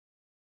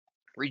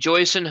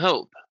 Rejoice in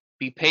hope.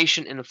 Be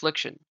patient in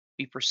affliction.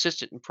 Be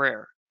persistent in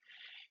prayer.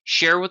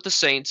 Share with the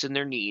saints in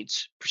their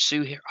needs.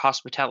 Pursue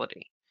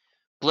hospitality.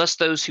 Bless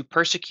those who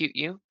persecute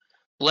you.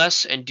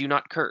 Bless and do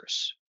not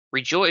curse.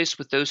 Rejoice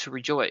with those who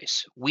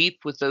rejoice. Weep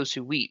with those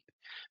who weep.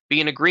 Be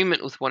in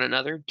agreement with one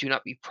another. Do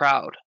not be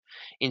proud.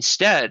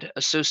 Instead,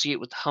 associate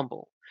with the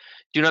humble.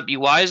 Do not be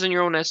wise in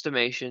your own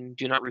estimation.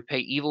 Do not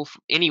repay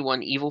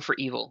anyone evil for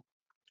evil.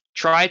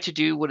 Try to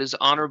do what is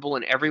honorable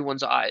in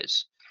everyone's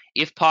eyes.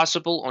 If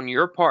possible, on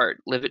your part,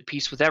 live at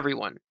peace with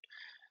everyone.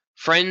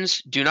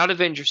 Friends, do not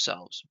avenge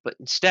yourselves, but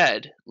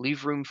instead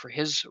leave room for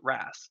his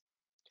wrath.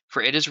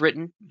 For it is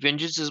written,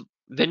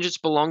 Vengeance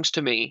belongs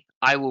to me,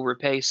 I will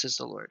repay, says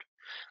the Lord.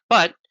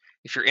 But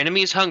if your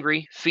enemy is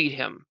hungry, feed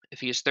him.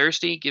 If he is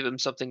thirsty, give him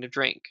something to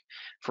drink.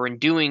 For in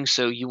doing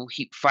so, you will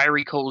heap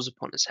fiery coals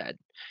upon his head.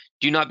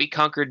 Do not be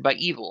conquered by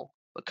evil,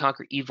 but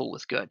conquer evil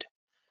with good.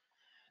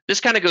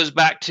 This kind of goes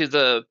back to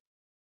the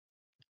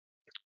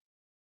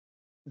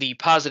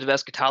Positive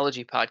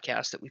Eschatology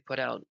podcast that we put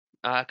out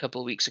a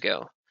couple of weeks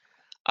ago.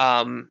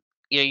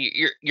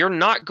 You're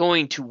not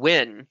going to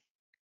win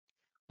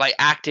by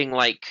acting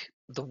like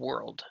the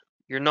world.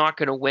 You're not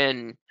going to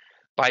win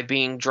by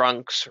being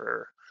drunks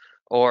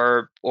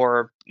or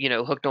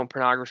hooked on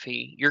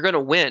pornography. You're going to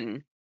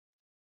win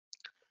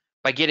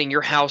by getting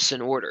your house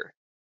in order.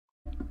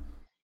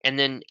 And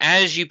then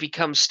as you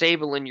become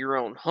stable in your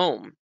own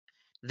home,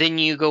 then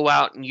you go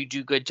out and you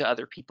do good to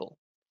other people.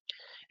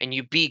 And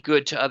you be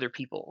good to other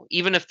people.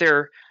 Even if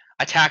they're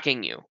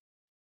attacking you,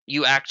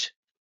 you act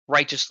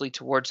righteously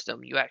towards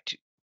them. You act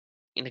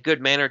in a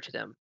good manner to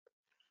them.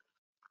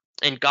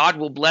 And God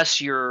will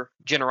bless your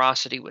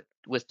generosity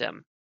with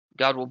them.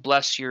 God will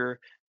bless your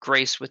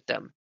grace with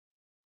them.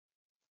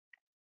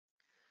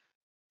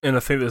 And I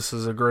think this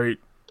is a great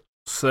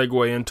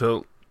segue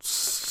into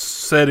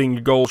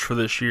setting goals for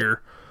this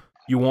year.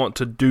 You want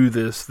to do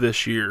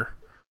this year.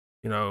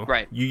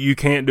 Right. You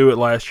can't do it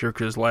last year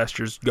because last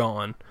year's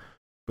gone.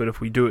 But if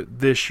we do it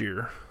this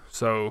year,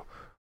 so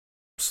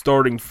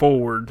starting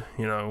forward,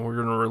 we're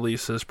going to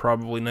release this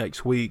probably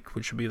next week,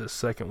 which will be the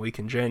second week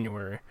in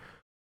January.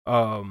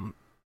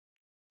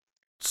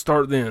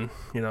 Start then,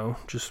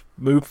 just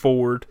move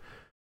forward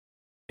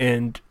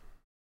and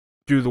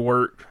do the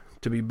work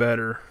to be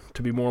better,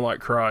 to be more like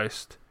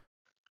Christ,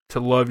 to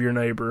love your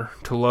neighbor,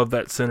 to love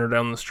that sinner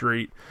down the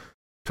street,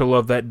 to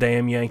love that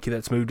damn Yankee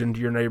that's moved into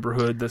your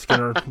neighborhood that's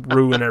going to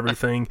ruin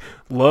everything.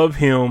 Love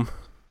him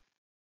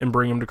and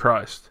bring him to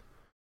Christ.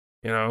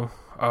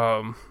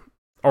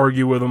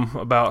 Argue with him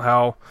about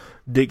how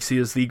Dixie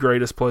is the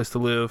greatest place to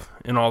live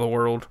in all the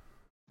world,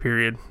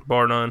 period,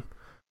 bar none.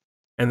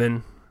 And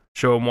then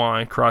show him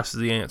why Christ is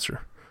the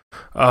answer.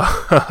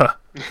 Well,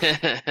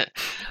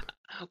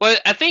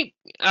 I think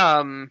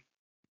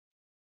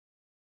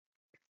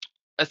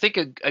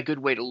a good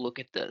way to look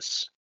at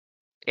this,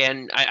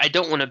 and I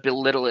don't want to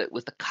belittle it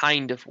with the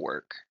kind of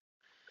work,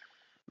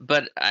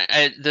 but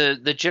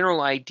the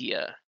general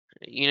idea,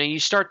 you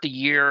start the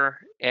year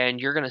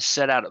and you're going to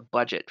set out a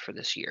budget for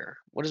this year.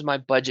 What is my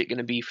budget going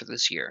to be for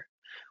this year?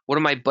 What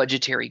are my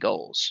budgetary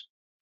goals?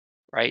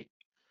 Right?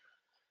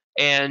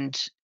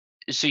 And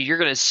so you're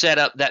going to set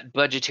up that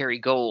budgetary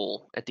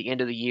goal at the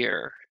end of the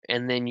year,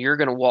 and then you're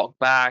going to walk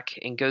back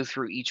and go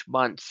through each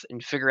month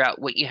and figure out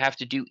what you have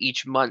to do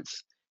each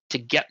month to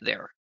get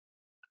there.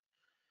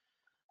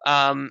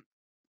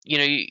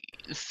 You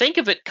think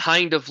of it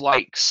kind of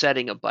like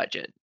setting a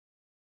budget.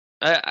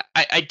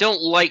 I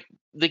don't like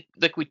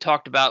like we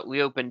talked about.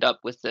 We opened up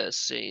with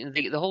this.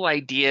 The whole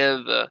idea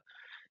of a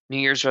New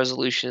Year's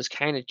resolution is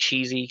kind of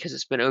cheesy because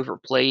it's been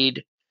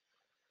overplayed,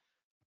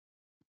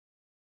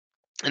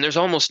 and there's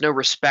almost no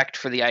respect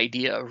for the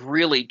idea of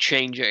really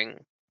changing.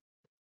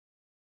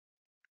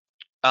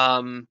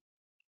 But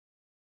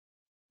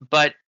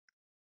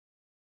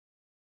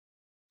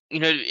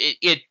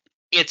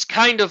it's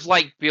kind of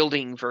like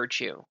building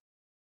virtue.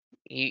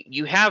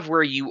 You have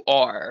where you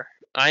are.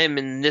 I am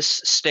in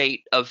this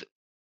state of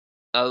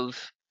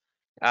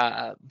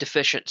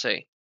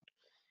deficiency,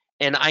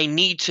 and I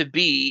need to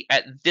be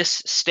at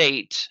this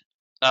state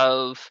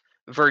of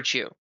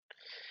virtue.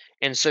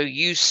 And so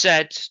you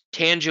set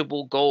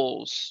tangible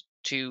goals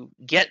to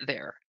get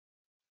there.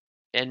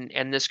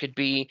 And this could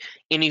be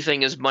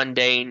anything as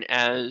mundane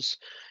as,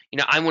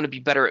 I want to be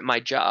better at my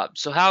job.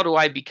 So how do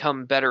I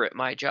become better at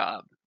my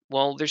job?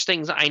 Well, there's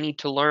things I need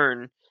to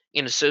learn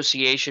in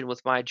association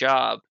with my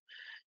job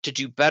to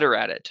do better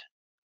at it.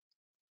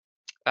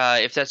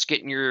 If that's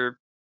getting your,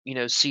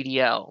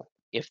 CDL,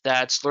 if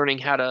that's learning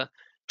how to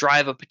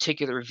drive a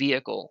particular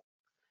vehicle,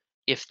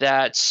 if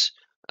that's,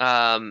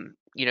 learning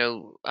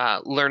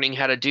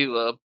how to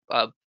do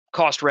a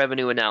cost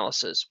revenue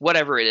analysis,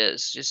 whatever it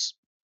is, just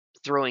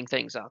throwing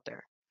things out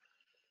there.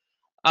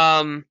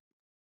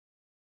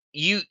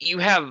 You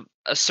have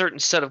a certain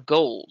set of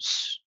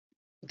goals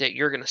that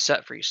you're going to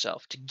set for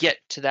yourself to get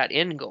to that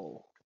end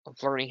goal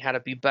of learning how to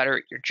be better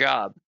at your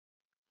job.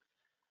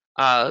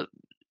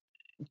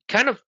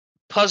 Kind of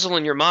puzzle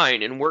in your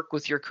mind and work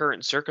with your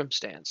current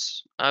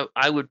circumstance.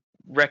 I would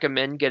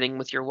recommend getting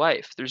with your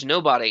wife. There's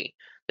nobody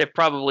that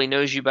probably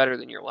knows you better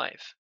than your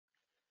wife.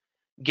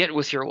 Get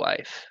with your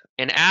wife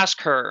and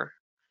ask her,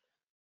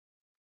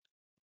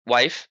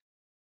 wife,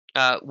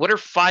 what are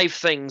 5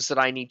 things that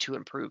I need to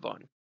improve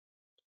on?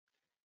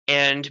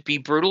 And be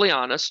brutally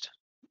honest.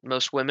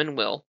 Most women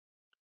will.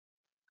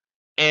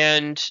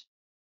 And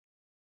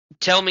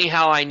tell me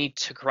how I need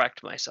to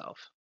correct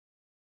myself.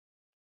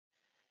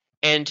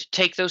 And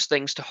take those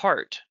things to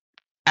heart.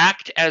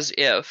 Act as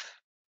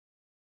if,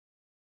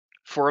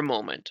 for a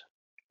moment,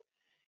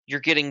 you're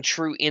getting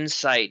true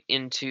insight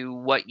into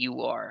what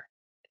you are.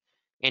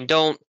 And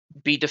don't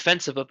be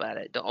defensive about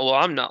it. Oh,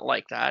 I'm not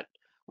like that.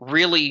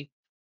 Really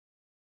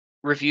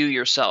review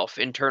yourself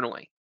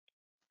internally.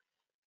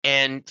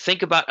 And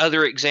think about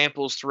other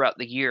examples throughout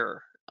the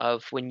year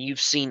of when you've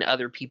seen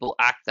other people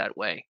act that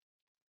way.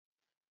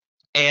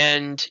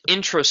 And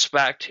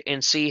introspect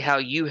and see how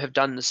you have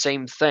done the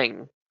same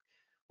thing,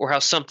 or how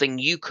something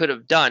you could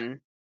have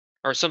done,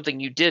 or something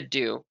you did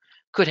do,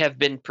 could have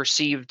been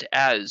perceived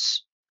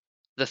as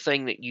the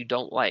thing that you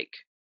don't like.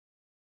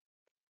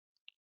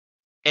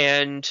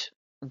 And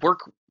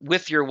work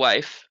with your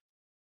wife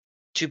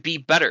to be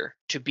better,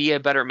 to be a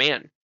better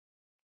man.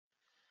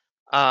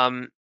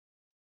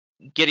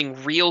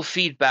 Getting real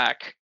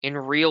feedback in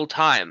real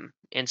time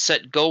and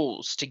set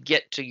goals to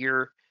get to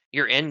your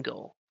end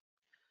goal.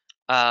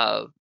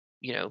 If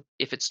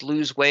it's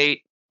lose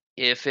weight,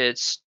 if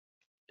it's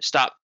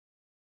stop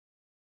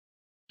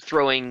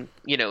throwing,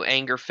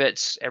 anger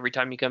fits every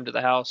time you come to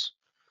the house.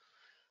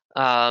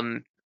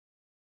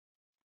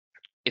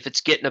 If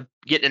it's getting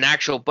an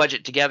actual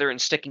budget together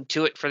and sticking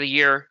to it for the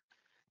year,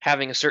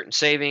 having a certain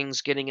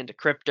savings, getting into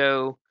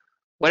crypto,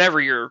 whatever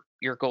your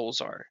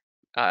goals are.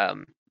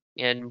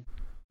 And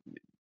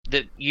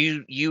that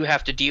you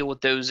have to deal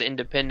with those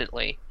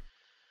independently.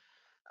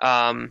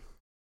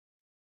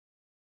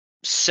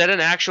 Set an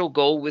actual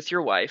goal with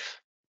your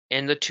wife,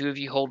 and the two of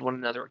you hold one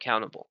another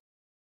accountable.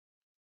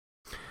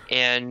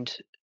 And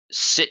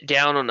sit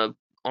down on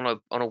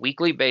a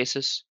weekly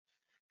basis,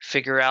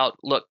 figure out,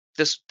 look,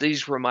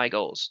 these were my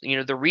goals.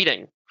 The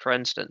reading, for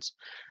instance.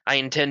 I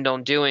intend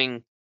on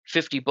doing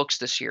 50 books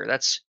this year.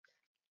 That's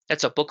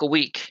a book a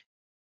week,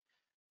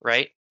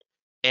 right?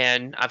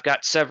 And I've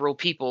got several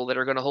people that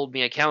are going to hold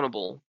me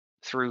accountable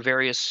through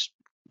various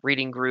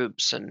reading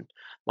groups, and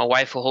my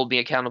wife will hold me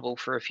accountable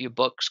for a few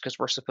books because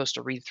we're supposed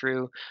to read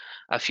through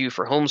a few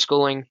for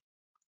homeschooling.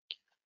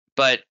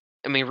 But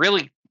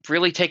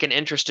really take an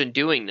interest in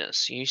doing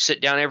this. You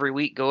sit down every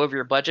week, go over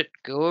your budget,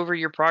 go over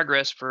your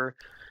progress for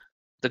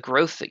the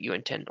growth that you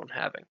intend on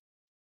having.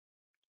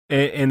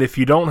 And if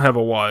you don't have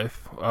a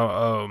wife,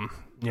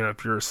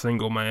 if you're a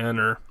single man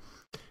or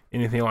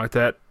anything like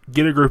that,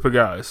 get a group of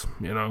guys.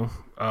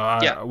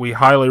 We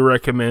highly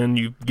recommend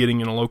you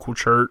getting in a local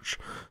church,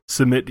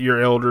 submit to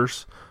your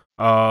elders,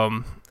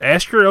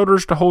 ask your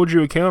elders to hold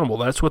you accountable.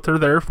 That's what they're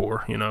there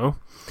for.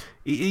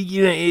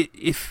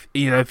 If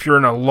you're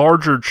in a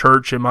larger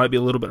church, it might be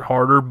a little bit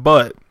harder,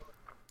 but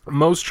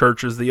most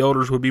churches, the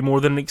elders would be more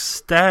than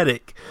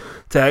ecstatic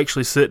to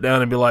actually sit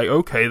down and be like,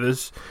 okay,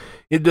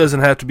 it doesn't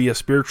have to be a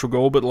spiritual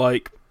goal, but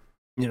I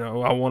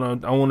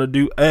want to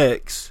do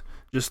X.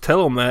 Just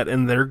tell them that,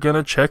 and they're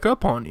gonna check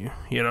up on you.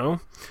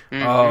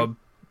 Mm-hmm.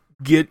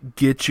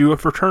 Get you a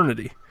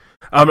fraternity.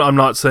 I'm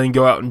not saying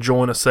go out and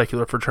join a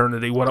secular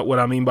fraternity. What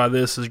I mean by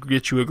this is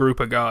get you a group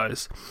of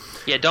guys.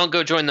 Yeah, don't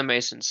go join the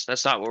Masons.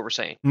 That's not what we're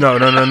saying. No.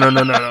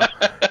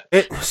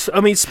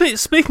 I mean,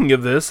 speaking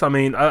of this, I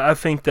mean, I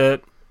think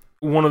that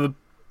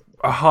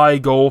a high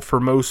goal for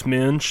most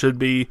men should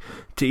be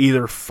to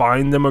either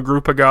find them a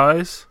group of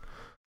guys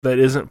that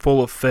isn't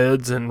full of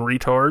feds and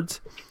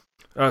retards.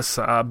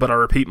 But I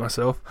repeat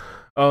myself.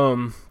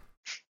 Glowies.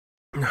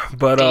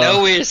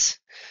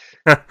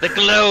 The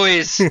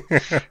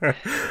glowies.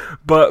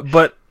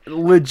 But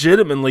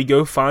legitimately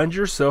go find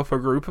yourself a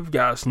group of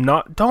guys.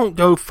 Don't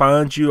go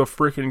find you a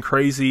freaking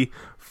crazy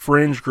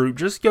fringe group.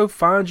 Just go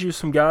find you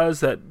some guys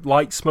that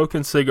like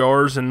smoking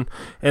cigars and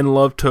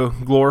love to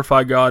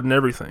glorify God and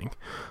everything.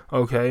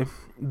 Okay?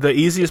 The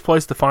easiest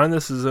place to find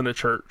this is in a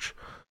church.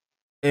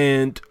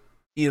 And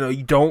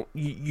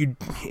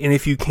and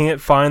if you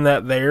can't find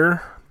that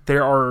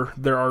there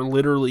are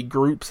literally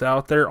groups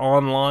out there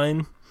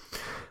online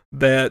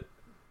that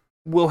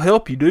will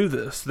help you do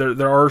this.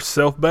 There are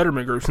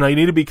self-betterment groups. Now, you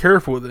need to be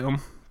careful with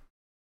them,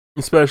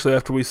 especially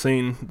after we've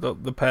seen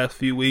the past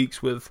few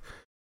weeks with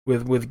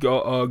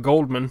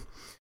Goldman.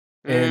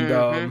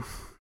 And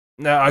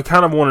now I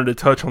kind of wanted to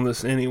touch on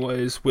this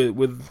anyways with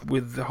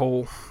that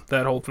whole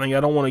thing. I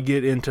don't want to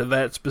get into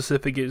that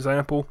specific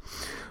example,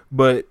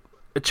 but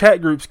a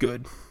chat group's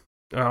good.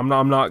 I'm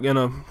not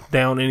gonna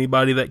down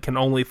anybody that can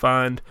only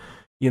find,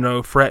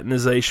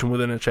 fraternization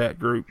within a chat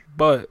group,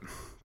 but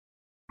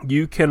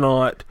you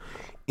cannot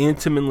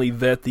intimately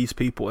vet these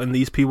people, and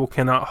these people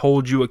cannot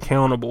hold you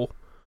accountable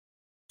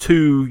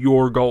to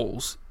your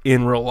goals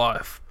in real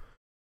life.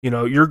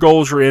 Your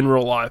goals are in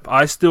real life.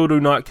 I still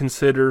do not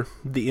consider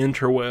the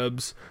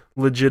interwebs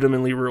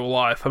legitimately real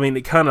life. I mean,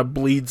 it kind of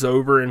bleeds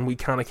over, and we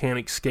kind of can't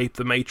escape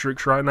the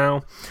matrix right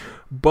now,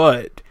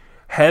 but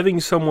having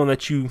someone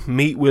that you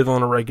meet with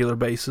on a regular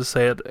basis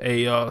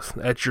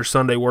at your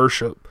Sunday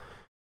worship,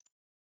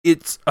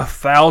 it's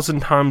 1,000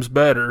 times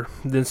better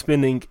than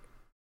spending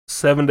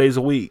 7 days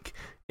a week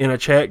in a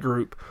chat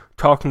group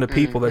talking to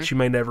people that you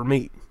may never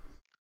meet.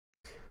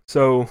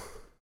 So,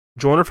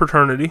 join a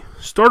fraternity,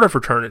 start a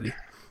fraternity.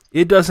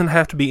 It doesn't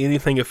have to be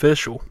anything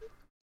official.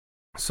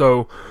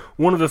 So,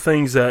 one of the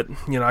things that,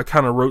 I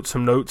kind of wrote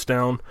some notes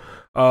down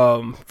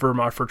for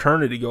my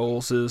fraternity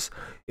goals is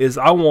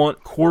I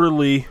want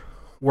quarterly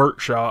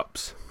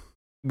workshops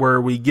where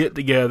we get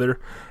together,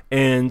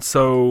 and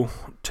so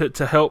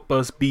to help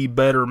us be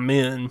better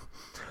men,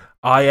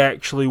 I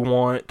actually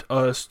want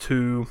us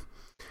to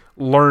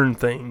learn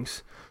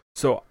things.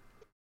 So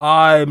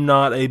I'm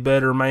not a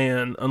better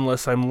man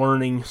unless I'm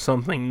learning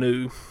something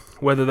new,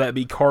 whether that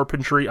be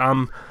carpentry.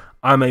 I'm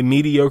a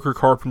mediocre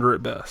carpenter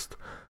at best.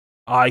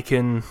 I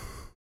can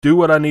do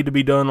what I need to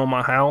be done on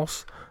my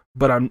house,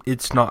 but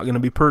it's not going to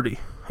be pretty.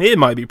 It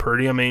might be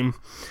pretty,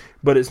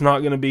 but it's not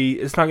going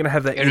to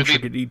have that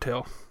intricate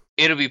detail.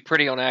 It'll be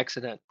pretty on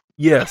accident.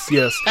 Yes.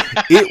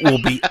 It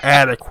will be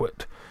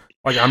adequate.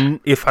 Like,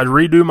 if I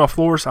redo my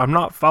floors, I'm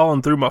not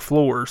following through my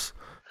floors,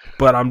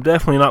 but I'm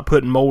definitely not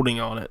putting molding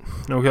on it.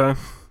 Okay?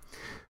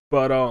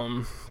 But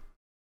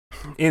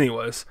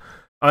anyways,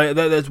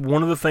 that's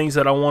one of the things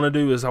that I want to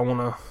do is I want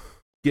to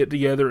get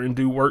together and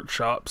do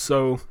workshops.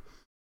 So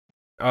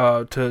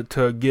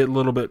to get a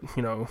little bit,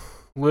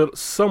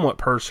 somewhat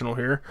personal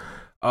here.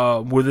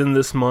 Within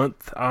this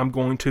month, I'm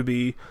going to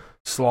be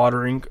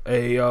slaughtering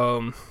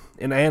an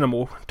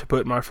animal to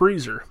put in my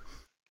freezer.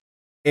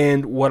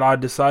 And what I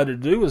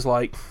decided to do is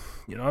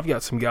I've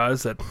got some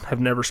guys that have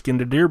never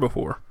skinned a deer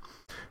before.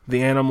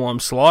 The animal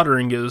I'm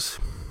slaughtering is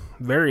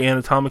very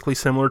anatomically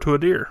similar to a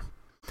deer.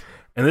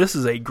 And this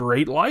is a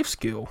great life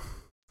skill.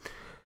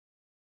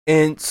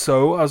 And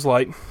so I was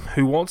like,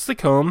 who wants to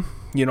come?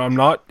 I'm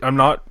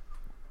not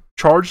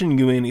charging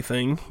you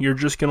anything. You're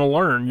just going to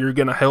learn. You're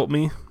going to help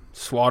me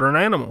slaughter an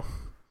animal.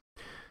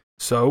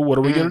 So what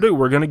are we going to do?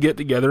 We're going to get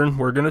together and I'm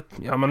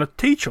going to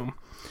teach them.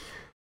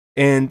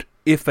 And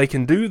if they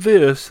can do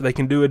this, they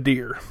can do a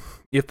deer.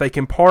 If they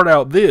can part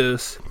out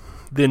this,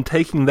 then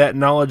taking that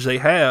knowledge they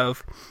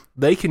have,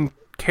 they can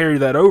carry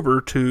that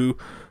over to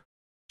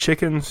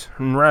chickens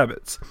and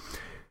rabbits.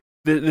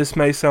 This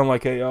may sound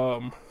like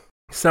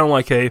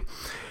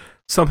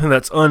something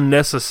that's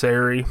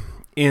unnecessary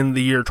in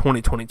the year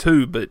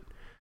 2022, but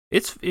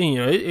it's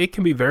it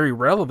can be very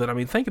relevant. I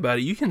mean, think about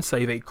it. You can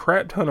save a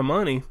crap ton of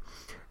money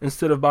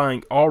instead of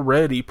buying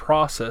already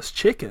processed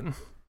chicken.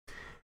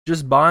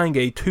 Just buying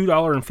a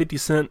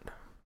 $2.50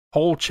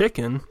 whole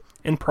chicken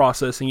and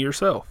processing it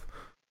yourself.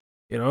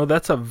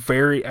 That's a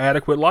very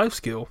adequate life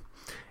skill.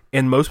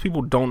 And most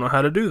people don't know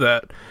how to do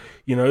that.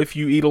 If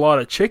you eat a lot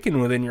of chicken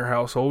within your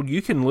household,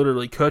 you can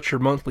literally cut your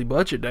monthly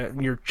budget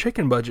down, your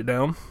chicken budget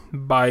down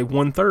by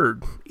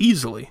 1/3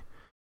 easily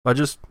by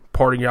just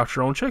parting out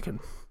your own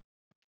chicken.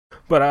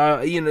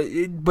 But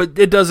but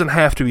it doesn't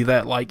have to be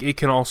that. Like, it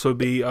can also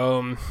be.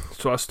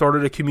 So I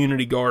started a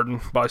community garden.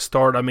 By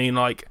start, I mean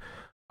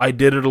I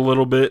did it a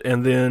little bit,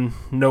 and then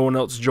no one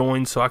else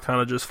joined, so I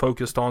kind of just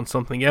focused on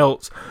something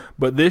else.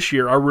 But this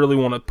year, I really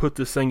want to put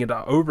this thing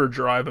into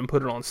overdrive and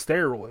put it on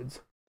steroids.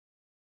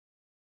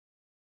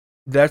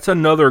 That's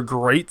another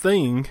great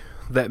thing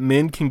that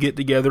men can get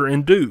together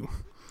and do.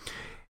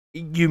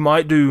 You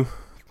might do,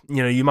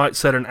 you might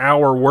set an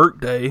hour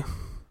work day.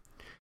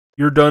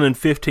 You're done in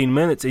 15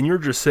 minutes and you're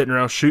just sitting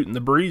around shooting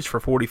the breeze for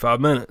 45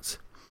 minutes.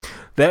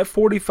 That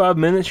 45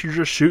 minutes you're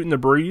just shooting the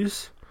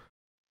breeze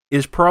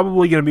is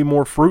probably going to be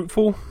more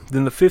fruitful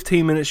than the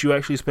 15 minutes you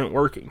actually spent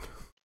working,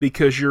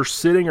 because you're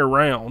sitting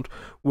around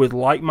with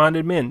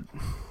like-minded men.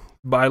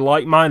 By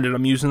like-minded,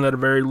 I'm using that a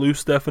very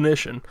loose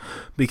definition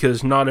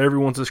because not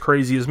everyone's as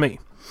crazy as me.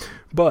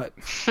 But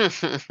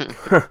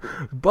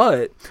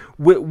but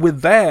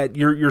with that,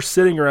 you're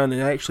sitting around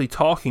and actually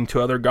talking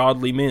to other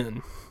godly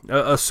men,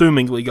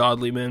 assumingly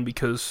godly men,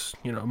 because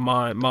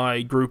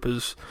my group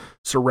is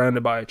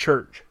surrounded by a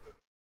church,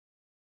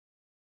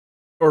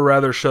 or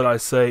rather, should I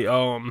say,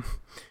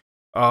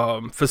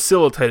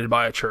 facilitated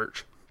by a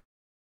church.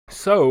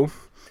 So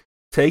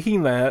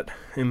taking that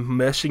and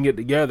meshing it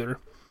together,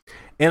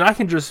 and I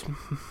can just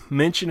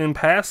mention in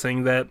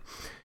passing that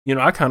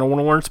I kind of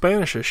want to learn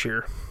Spanish this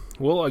year.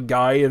 Well, a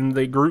guy in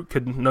the group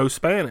could know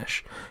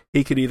Spanish.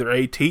 He could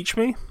either teach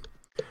me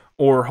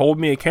or hold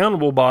me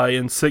accountable by,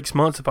 in 6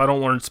 months, if I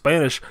don't learn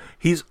Spanish,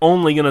 he's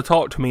only going to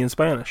talk to me in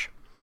Spanish.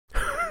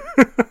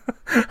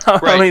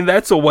 Right. I mean,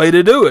 that's a way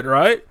to do it,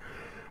 right?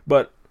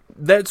 But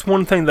that's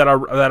one thing that I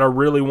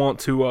really want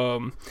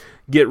to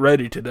get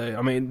ready today.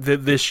 I mean,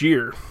 this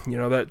year,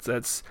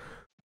 that's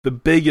the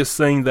biggest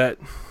thing that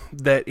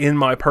in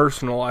my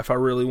personal life I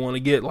really want to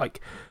get. Like,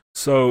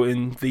 so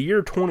in the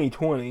year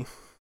 2020,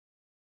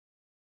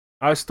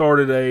 I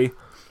started a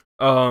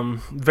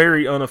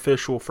very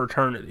unofficial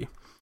fraternity.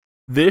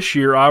 This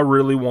year, I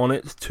really want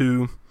it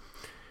to,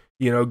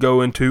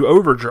 go into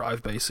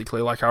overdrive,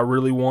 basically. Like, I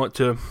really want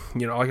to,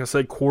 like I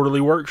said,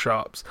 quarterly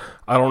workshops.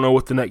 I don't know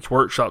what the next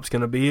workshop's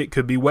going to be. It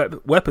could be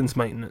weapons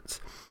maintenance.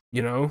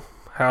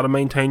 How to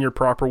maintain your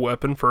proper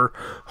weapon for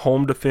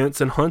home defense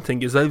and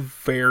hunting is a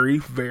very,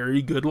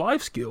 very good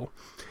life skill,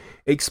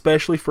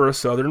 especially for a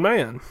Southern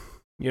man.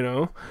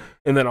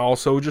 And then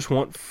also just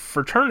want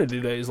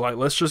fraternity days. Like,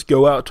 let's just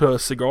go out to a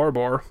cigar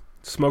bar,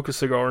 smoke a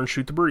cigar, and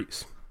shoot the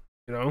breeze.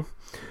 It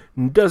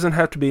doesn't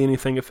have to be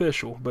anything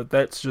official, but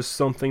that's just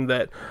something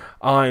that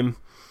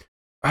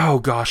oh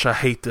gosh, I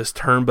hate this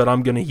term, but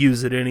I'm going to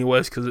use it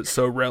anyways because it's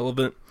so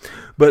relevant.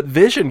 But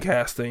vision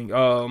casting,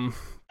 I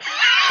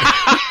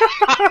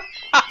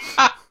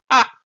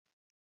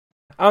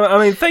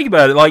mean, think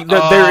about it. Like,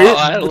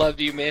 I love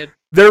you, man.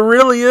 There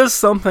really is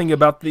something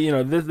about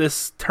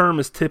this term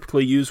is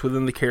typically used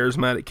within the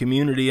charismatic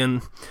community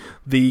and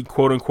the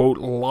quote-unquote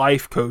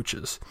life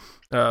coaches.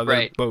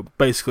 Right. They're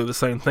basically the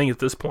same thing at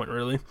this point,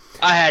 really.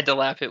 I had to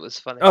laugh. It was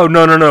funny. Oh,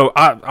 no.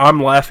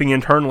 I'm laughing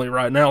internally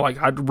right now.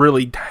 Like, I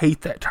really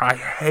hate that. I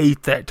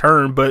hate that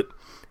term, but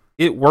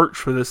it works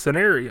for this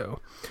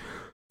scenario.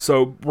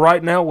 So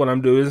right now what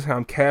I'm doing is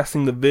I'm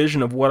casting the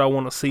vision of what I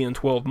want to see in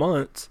 12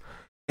 months,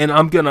 and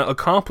I'm going to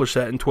accomplish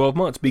that in 12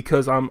 months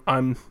because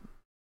I'm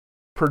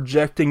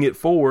projecting it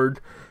forward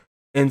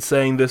and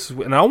saying this,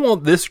 and I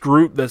want this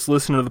group that's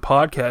listening to the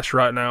podcast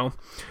right now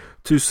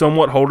to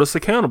somewhat hold us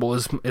accountable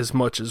as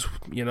much as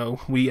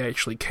we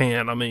actually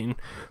can. I mean,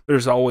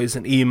 there's always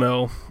an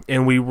email,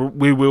 and we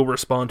will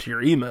respond to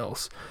your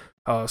emails.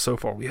 So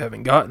far we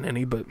haven't gotten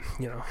any, but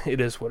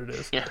it is what it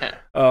is.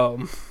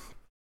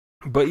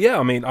 But yeah,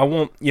 I mean, I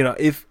want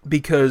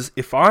because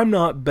if I'm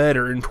not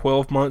better in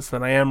 12 months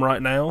than I am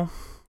right now,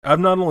 I've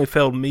not only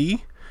failed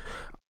me,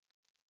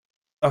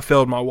 I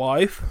failed my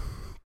wife,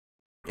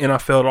 and I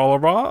failed all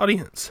of our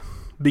audience,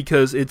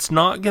 because it's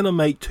not going to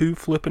make two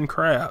flipping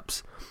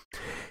craps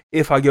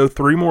if I go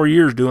 3 more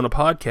years doing a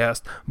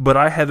podcast, but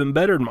I haven't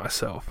bettered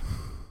myself.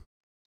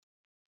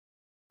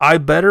 I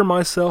better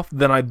myself,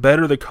 then I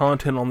better the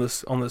content on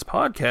this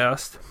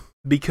podcast,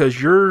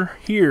 because you're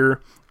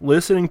here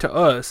listening to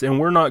us, and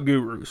we're not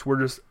gurus.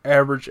 We're just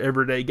average,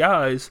 everyday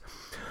guys,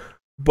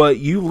 but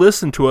you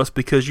listen to us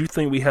because you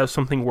think we have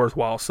something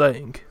worthwhile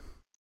saying.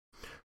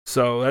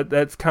 So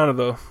that's kind of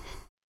the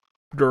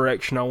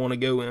direction I want to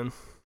go in.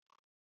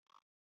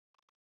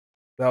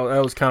 That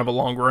was kind of a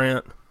long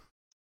rant.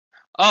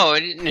 Oh,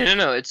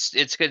 no,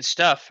 it's good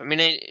stuff. I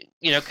mean,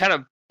 kind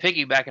of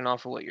piggybacking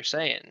off of what you're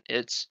saying,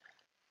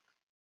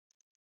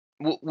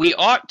 we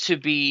ought to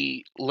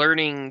be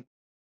learning,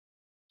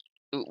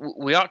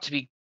 we ought to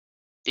be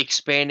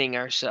expanding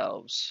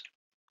ourselves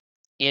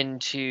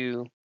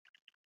into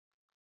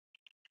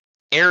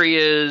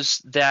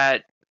areas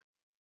that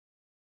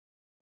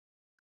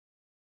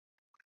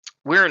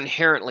we're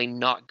inherently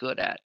not good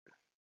at.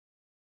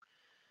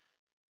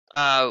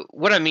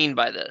 What I mean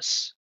by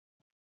this,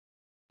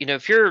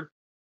 if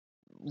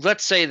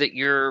let's say that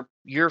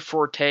your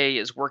forte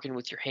is working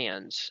with your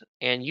hands,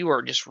 and you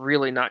are just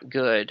really not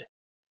good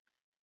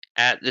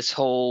at this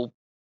whole,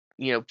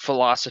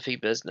 philosophy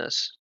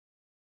business,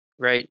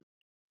 right?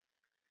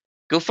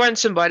 Go find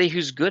somebody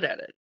who's good at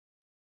it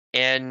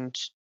and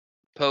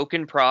poke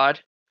and prod.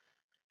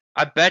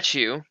 I bet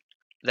you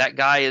that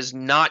guy is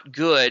not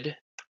good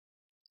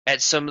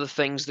at some of the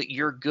things that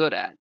you're good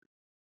at.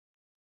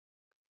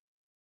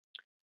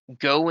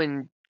 Go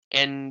and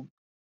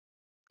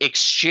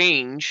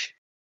exchange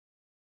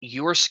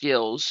your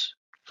skills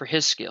for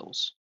his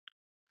skills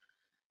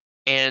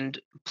and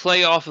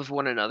play off of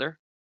one another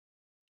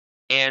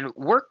and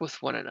work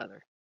with one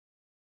another.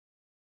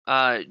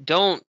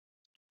 Don't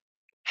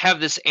have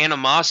this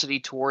animosity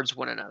towards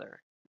one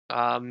another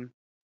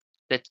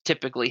that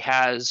typically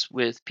has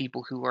with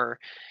people who are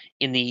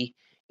in the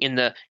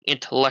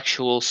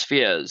intellectual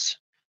spheres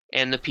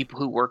and the people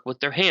who work with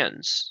their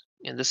hands.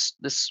 And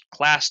this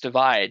class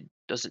divide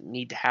doesn't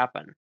need to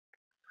happen.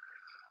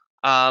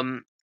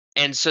 And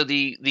so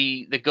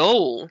the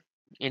goal,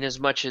 in as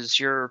much as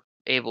you're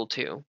able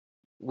to,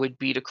 would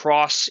be to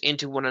cross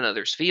into one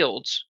another's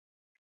fields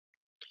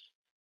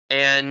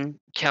and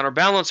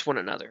counterbalance one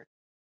another.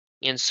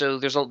 And so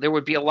there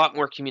would be a lot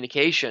more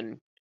communication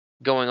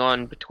going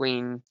on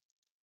between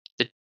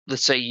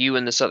let's say you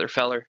and this other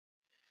feller.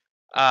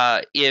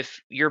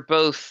 If you're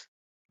both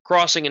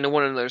crossing into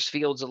one another's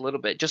fields a little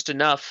bit, just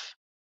enough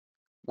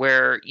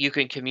where you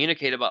can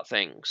communicate about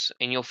things,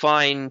 and you'll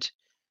find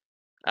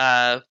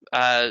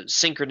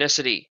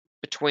synchronicity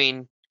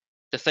between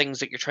the things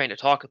that you're trying to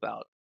talk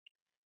about,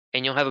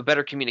 and you'll have a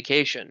better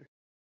communication.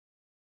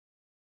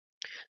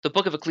 The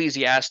Book of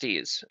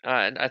Ecclesiastes,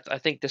 and I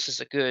think this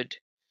is a good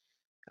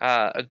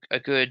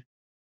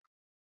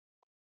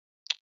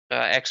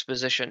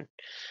exposition.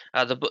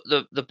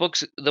 The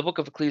Book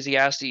of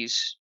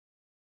Ecclesiastes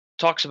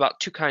talks about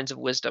two kinds of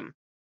wisdom,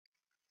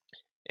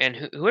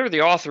 and whoever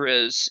the author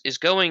is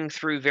going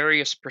through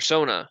various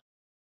persona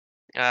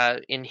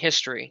in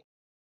history,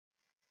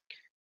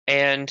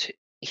 and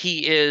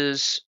he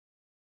is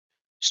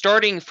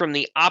starting from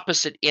the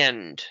opposite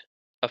end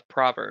of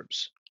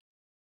Proverbs.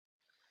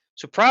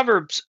 So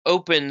Proverbs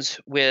opens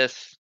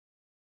with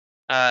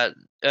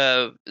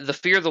the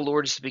fear of the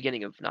Lord is the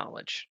beginning of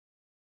knowledge.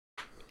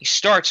 He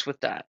starts with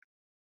that.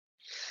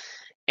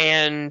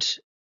 And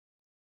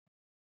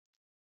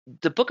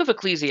the Book of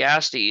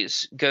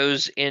Ecclesiastes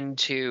goes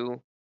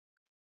into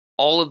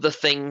all of the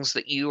things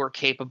that you are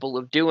capable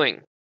of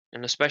doing.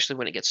 And especially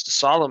when it gets to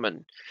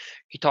Solomon,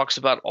 he talks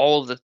about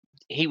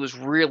he was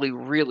really,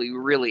 really,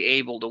 really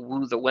able to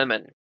woo the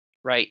women,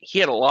 right? He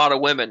had a lot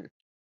of women.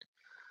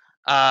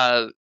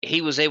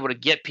 He was able to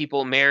get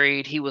people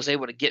married. He was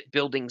able to get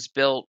buildings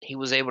built. He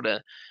was able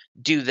to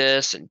do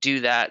this and do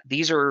that.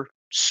 These are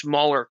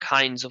smaller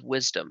kinds of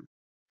wisdom.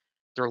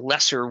 They're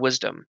lesser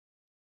wisdom.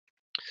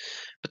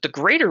 But the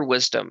greater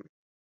wisdom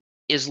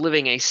is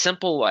living a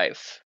simple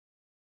life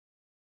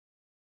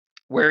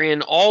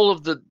wherein all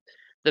of the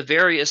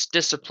various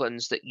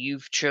disciplines that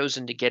you've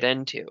chosen to get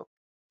into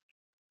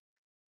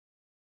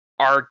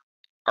are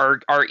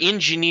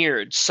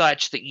engineered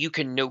such that you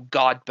can know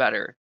God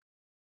better.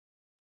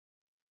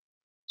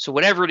 So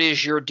whatever it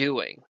is you're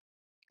doing,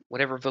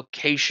 whatever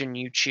vocation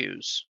you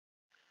choose,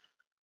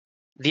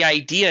 the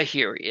idea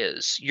here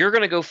is you're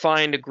going to go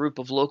find a group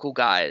of local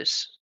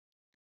guys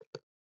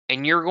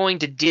and you're going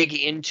to dig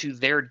into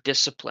their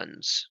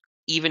disciplines,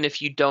 even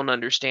if you don't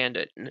understand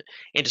it,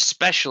 and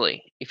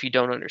especially if you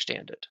don't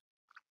understand it.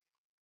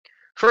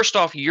 First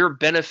off, you're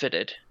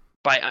benefited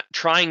by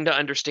trying to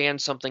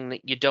understand something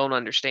that you don't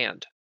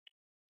understand.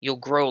 You'll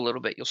grow a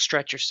little bit, you'll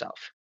stretch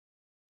yourself.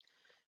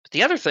 But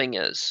the other thing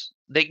is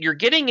that you're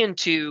getting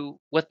into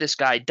what this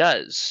guy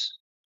does,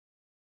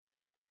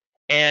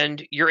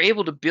 and you're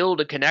able to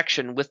build a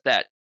connection with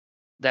that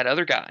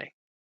other guy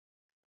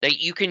that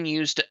you can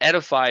use to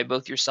edify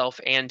both yourself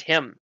and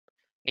him.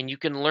 And you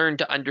can learn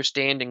to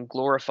understand and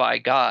glorify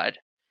God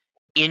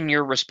in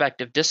your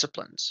respective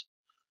disciplines,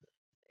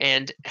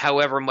 and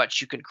however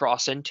much you can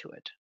cross into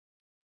it.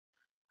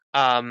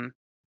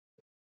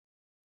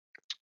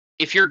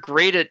 If you're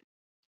great at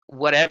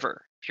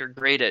whatever, if you're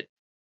great at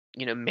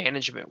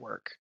management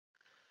work,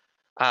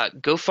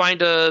 go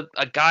find a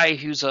guy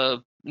who's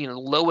a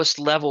lowest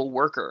level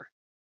worker,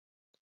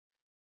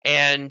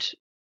 and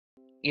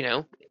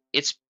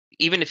it's,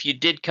 even if you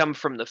did come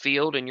from the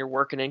field and you're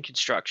working in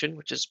construction,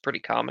 which is pretty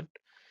common,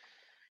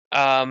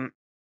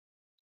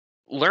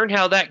 learn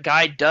how that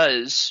guy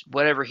does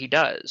whatever he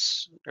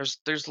does.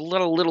 There's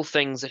little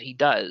things that he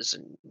does,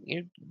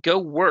 and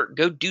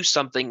go do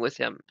something with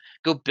him,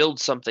 go build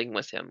something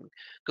with him,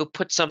 go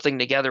put something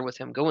together with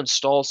him, go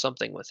install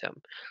something with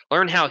him.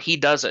 Learn how he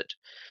does it,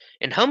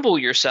 and humble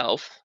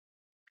yourself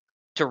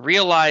to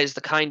realize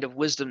the kind of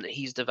wisdom that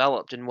he's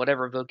developed in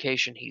whatever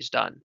vocation he's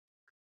done.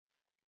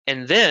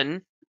 And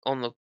then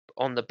on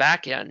the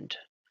back end,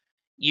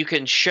 you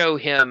can show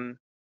him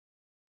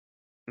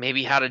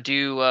maybe how to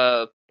do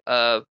a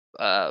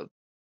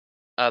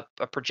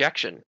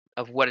projection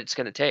of what it's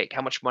going to take,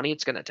 how much money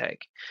it's going to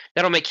take.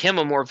 That'll make him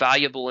a more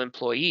valuable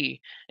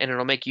employee, and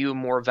it'll make you a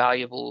more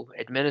valuable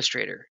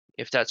administrator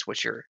if that's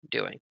what you're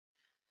doing.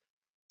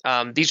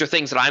 These are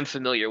things that I'm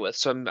familiar with,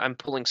 so I'm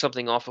pulling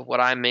something off of what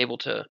I'm able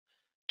to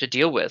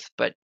deal with.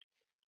 But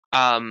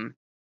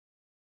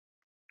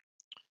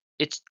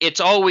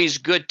it's always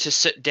good to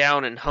sit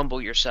down and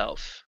humble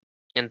yourself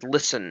and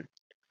listen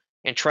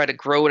and try to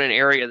grow in an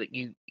area that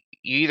you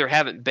either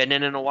haven't been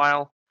in a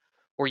while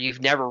or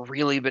you've never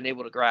really been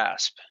able to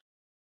grasp.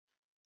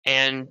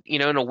 and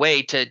in a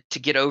way to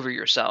get over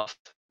yourself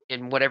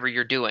in whatever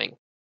you're doing.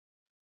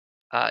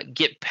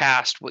 Get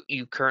past what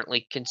you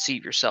currently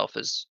conceive yourself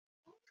as.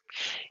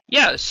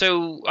 Yeah.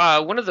 So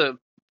one of the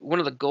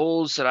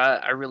goals that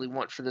I really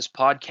want for this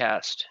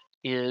podcast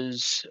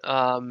is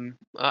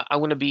I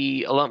want to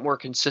be a lot more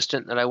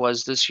consistent than I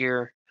was this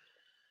year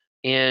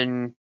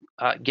in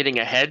getting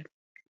ahead.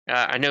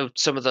 I know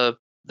some of the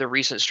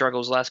recent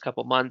struggles last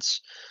couple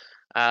months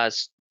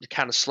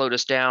kind of slowed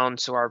us down,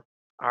 so our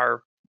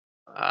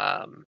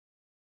um,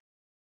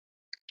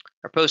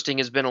 our posting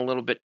has been a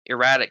little bit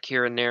erratic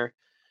here and there.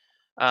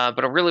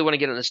 But I really want to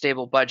get in a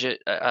stable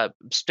budget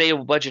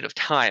of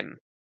time,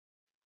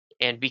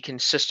 and be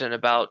consistent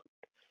about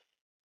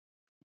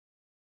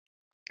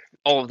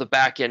all of the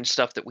back end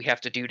stuff that we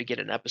have to do to get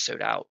an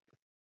episode out.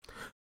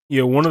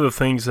 Yeah, one of the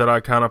things that I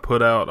kind of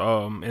put out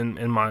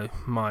in my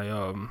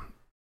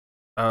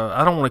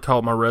I don't want to call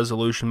it my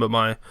resolution, but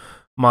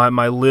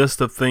my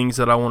list of things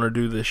that I want to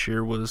do this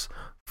year was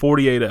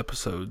 48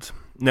 episodes.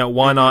 Now,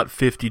 why not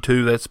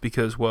 52? That's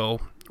because,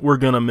 well, we're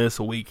gonna miss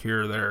a week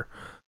here or there.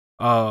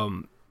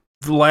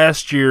 The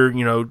last year,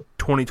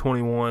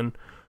 2021,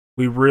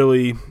 we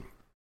really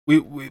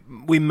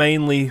we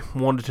mainly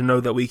wanted to know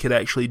that we could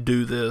actually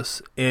do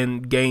this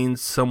and gain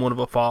somewhat of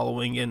a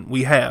following, and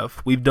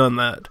we've done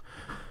that.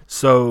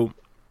 So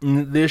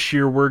this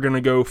year we're gonna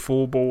go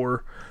full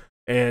bore,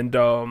 and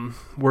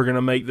we're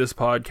gonna make this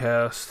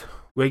podcast.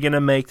 We're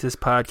gonna make this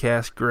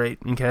podcast great.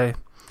 Okay,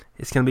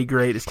 it's gonna be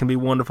great. It's gonna be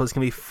wonderful. It's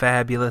gonna be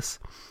fabulous.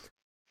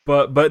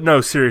 But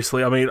no,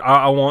 seriously. I mean,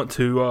 I want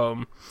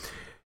to.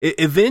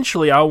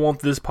 Eventually, I want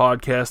this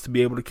podcast to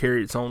be able to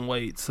carry its own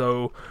weight.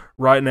 So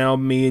right now,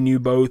 me and you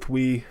both,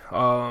 we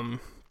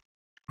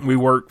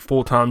work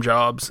full-time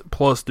jobs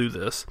plus do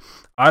this.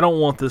 I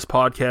don't want this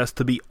podcast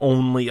to be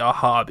only a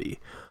hobby.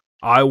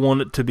 I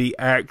want it to be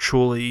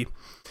actually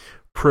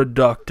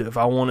productive.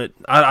 I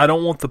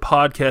don't want the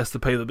podcast to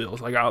pay the bills.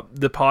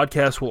 The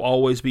podcast will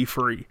always be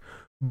free,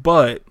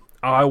 but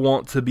I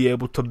want to be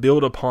able to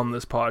build upon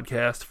this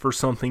podcast for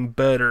something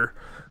better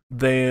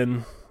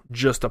than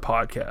just a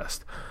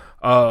podcast.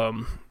 We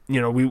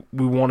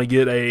want to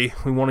get a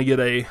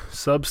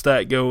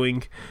Substack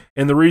going,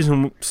 and the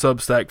reason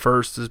Substack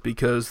first is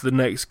because the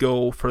next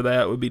goal for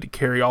that would be to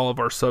carry all of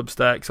our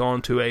Substacks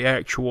onto a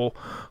actual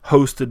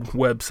hosted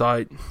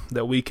website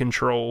that we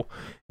control.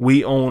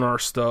 We own our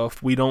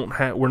stuff. We're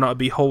not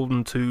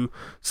beholden to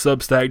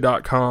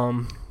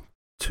Substack.com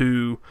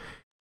to,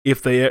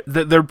 if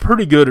they're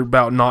pretty good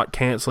about not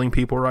canceling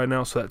people right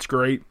now, so that's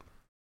great.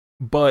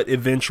 But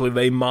eventually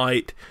they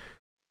might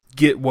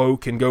get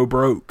woke and go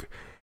broke.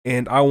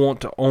 And I want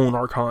to own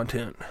our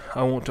content.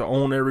 I want to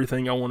own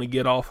everything. I want to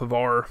get off of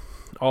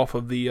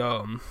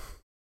the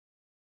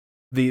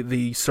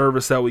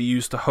service that we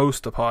use to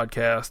host a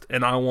podcast,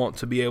 and I want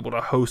to be able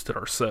to host it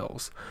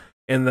ourselves.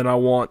 And then I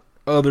want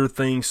other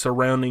things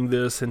surrounding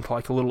this into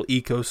like a little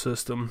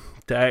ecosystem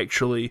to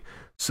actually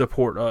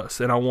support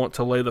us. And I want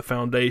to lay the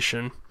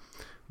foundation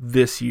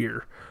this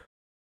year.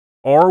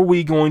 Are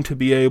we going to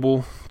be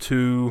able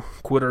to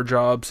quit our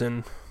jobs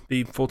and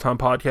be full-time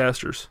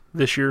podcasters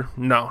this year?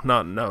 No,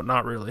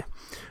 not really.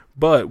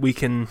 But we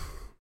can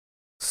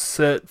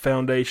set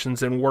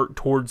foundations and work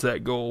towards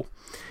that goal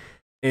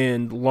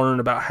and learn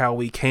about how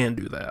we can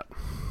do that.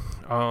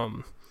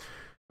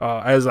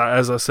 As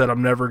I said,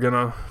 I'm never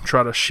gonna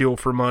try to shill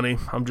for money.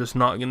 I'm just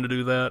not gonna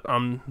do that.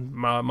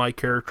 My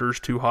character is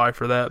too high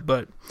for that.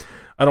 But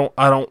I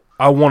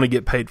want to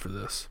get paid for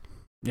this.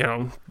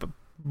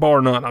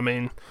 Bar none. I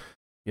mean,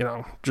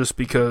 just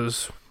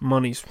because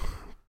money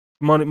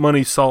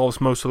solves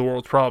most of the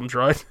world's problems,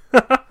 right?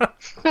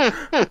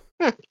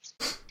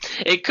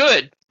 It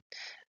could.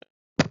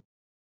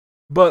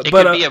 But it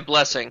could be a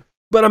blessing.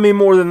 But I mean,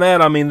 more than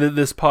that, I mean,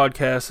 this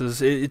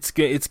podcast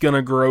it's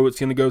gonna grow. It's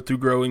gonna go through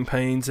growing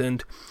pains,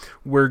 and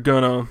we're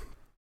gonna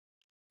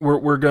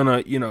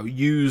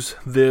use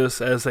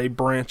this as a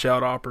branch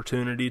out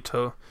opportunity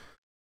to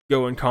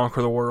go and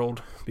conquer the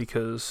world,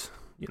 because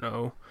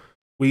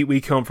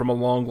we come from a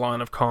long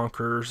line of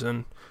conquerors,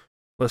 and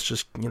let's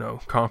just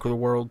conquer the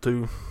world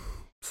through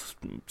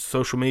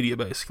social media,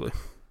 basically.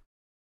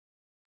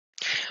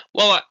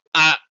 Well,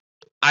 I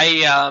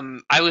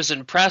was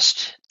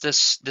impressed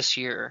this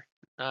year.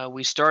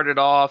 We started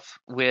off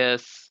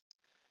with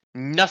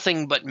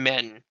nothing but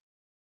men,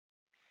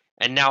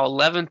 and now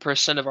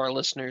 11% of our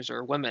listeners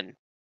are women.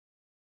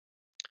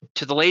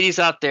 To the ladies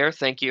out there,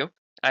 thank you.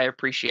 I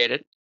appreciate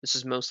it. This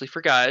is mostly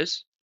for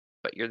guys,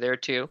 but you're there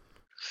too.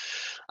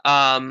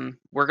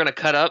 We're gonna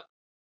cut up.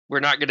 We're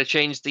not gonna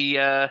change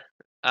the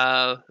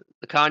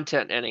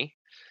content any,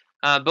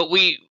 but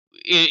we,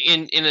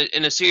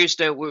 in a serious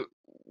note,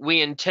 we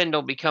intend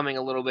on becoming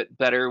a little bit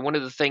better. One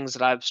of the things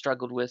that I've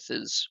struggled with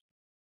is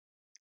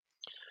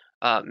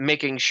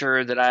making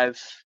sure that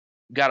I've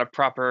got a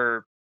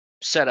proper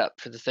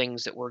setup for the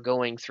things that we're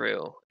going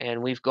through,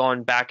 and we've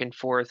gone back and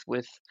forth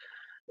with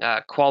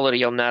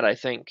quality on that. I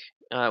think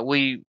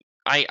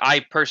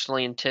I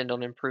personally intend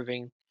on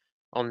improving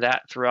on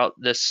that throughout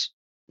this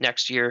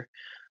next year,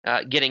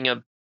 getting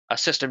a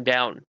system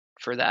down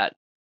for that,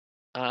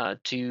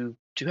 to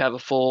have a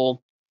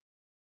full,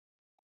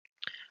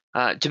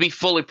 to be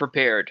fully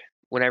prepared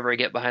whenever I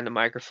get behind the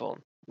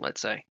microphone,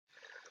 let's say.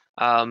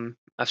 I've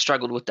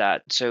struggled with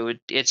that, so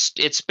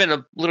it's been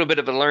a little bit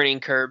of a learning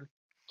curve.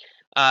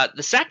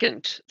 The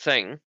second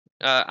thing,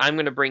 I'm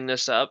going to bring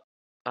this up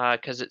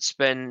because it's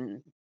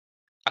been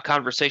a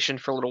conversation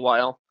for a little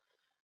while.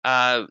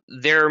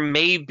 There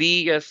may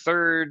be a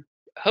third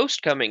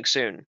host coming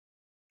soon.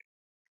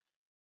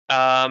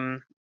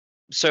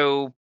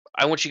 So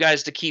I want you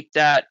guys to keep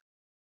that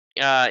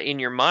in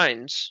your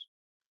minds.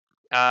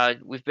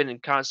 We've been in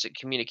constant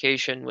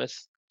communication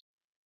with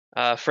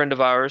a friend of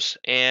ours,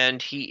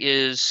 and he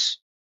is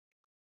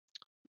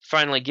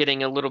finally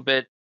getting a little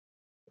bit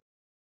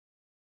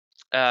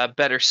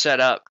better set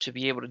up to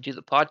be able to do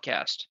the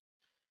podcast.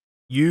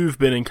 You've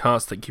been in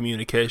constant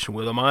communication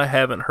with them. I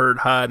haven't heard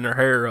hide nor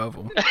hair of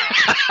them.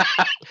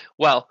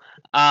 Well,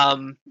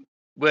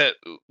 but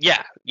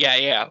yeah.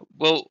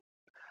 Well,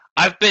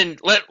 I've been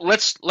let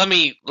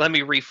me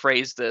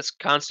rephrase this.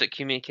 Constant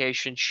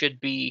communication should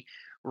be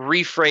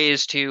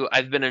rephrased to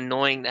I've been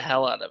annoying the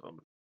hell out of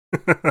him.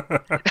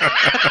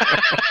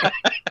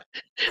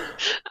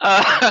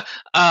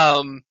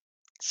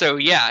 So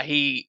yeah,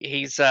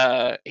 he's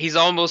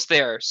almost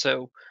there.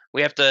 So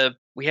we have to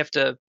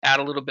add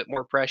a little bit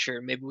more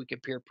pressure. Maybe we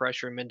could peer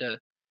pressure him into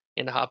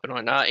hopping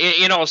on.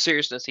 In all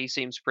seriousness, he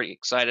seems pretty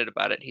excited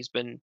about it. He's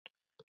been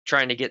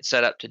trying to get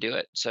set up to do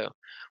it. So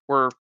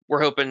we're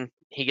hoping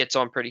he gets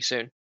on pretty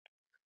soon.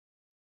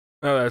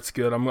 Oh, that's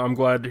good. I'm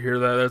glad to hear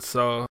that. That's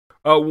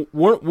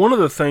one of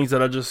the things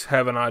that I just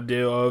have an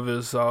idea of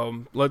is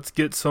let's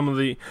get some of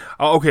the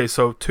okay.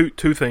 So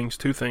two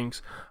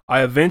things.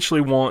 I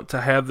eventually want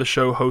to have the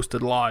show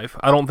hosted live.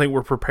 I don't think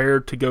we're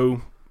prepared to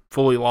go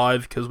fully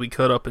live because we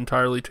cut up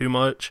entirely too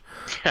much.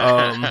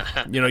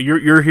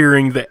 You're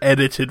hearing the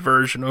edited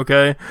version,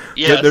 okay?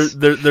 Yes.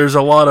 There's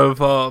a lot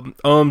of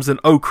ums and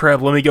oh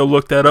crap. Let me go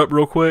look that up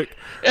real quick.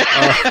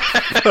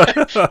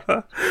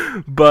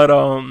 But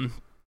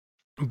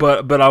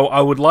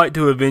I would like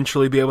to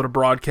eventually be able to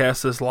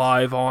broadcast this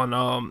live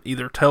on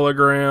either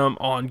Telegram,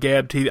 on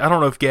Gab TV. I don't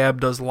know if Gab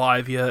does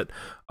live yet.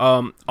 They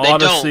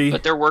Odyssey, don't,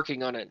 but they're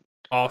working on it.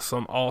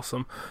 Awesome.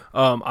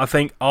 I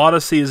think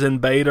Odyssey is in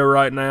beta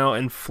right now,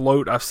 and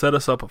Float. I've set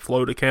us up a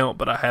Float account,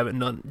 but I haven't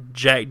done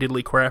jack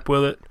diddly crap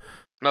with it.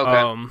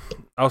 Okay.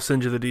 I'll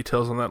send you the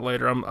details on that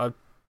later. I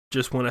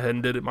just went ahead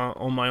and did it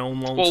on my own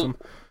lonesome.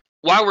 Well,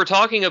 while we're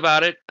talking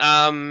about it,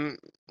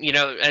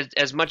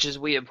 as much as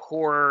we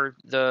abhor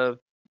the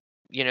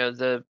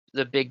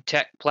big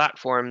tech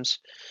platforms,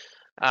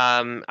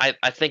 I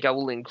think I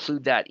will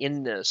include that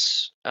in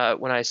this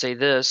when I say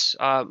this.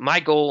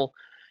 My goal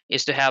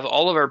is to have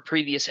all of our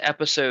previous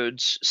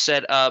episodes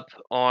set up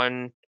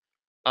on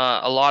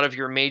a lot of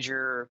your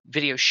major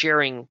video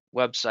sharing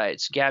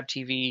websites. Gab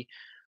TV,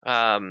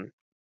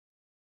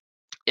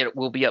 it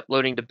will be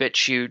uploading to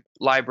BitChute,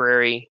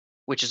 Library,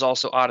 which is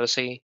also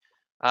Odyssey.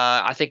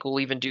 I think we'll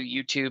even do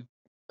YouTube.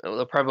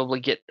 They'll probably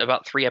get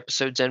about 3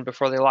 episodes in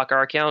before they lock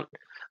our account,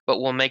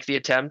 but we'll make the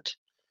attempt.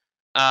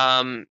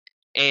 And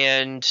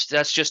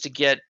that's just to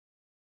get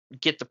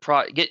the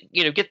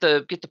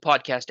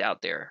podcast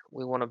out there.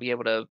 We want to be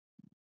able to.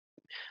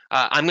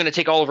 I'm going to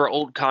take all of our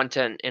old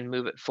content and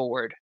move it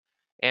forward,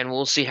 and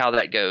we'll see how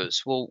that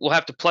goes. We'll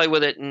have to play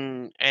with it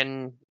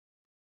and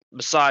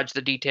massage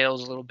the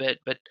details a little bit,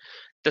 but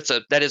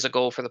that is a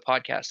goal for the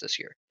podcast this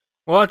year.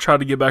 Well, I tried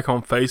to get back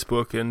on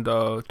Facebook and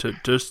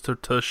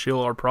to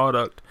shill our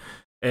product,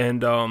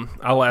 and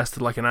I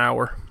lasted like an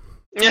hour.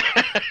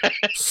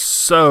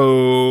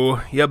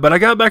 So yeah, but I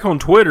got back on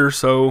Twitter,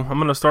 so I'm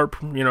gonna start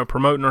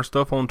promoting our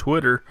stuff on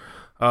Twitter.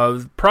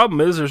 The problem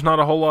is there's not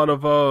a whole lot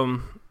of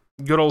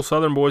good old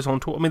Southern boys on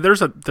Twitter. I mean,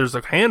 there's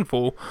a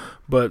handful,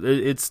 but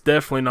it's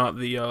definitely not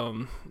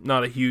the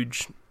not a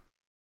huge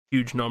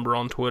number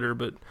on Twitter.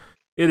 But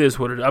it is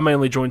what it is. I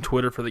mainly joined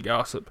Twitter for the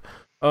gossip.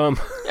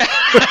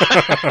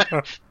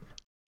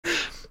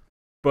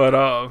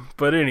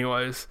 But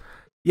anyways.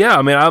 Yeah,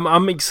 I mean,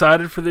 I'm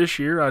excited for this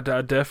year. I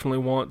definitely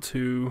want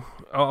to.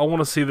 I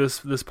want to see this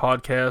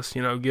podcast,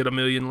 get 1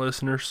 million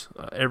listeners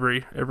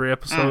every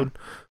episode.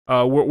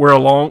 We're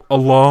a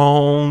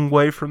long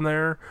way from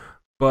there,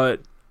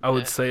 but I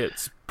would say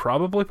it's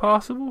probably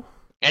possible.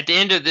 At the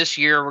end of this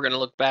year, we're going to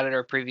look back at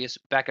our previous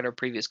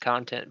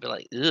content and be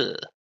like, ugh.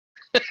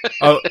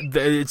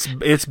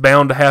 It's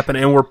bound to happen,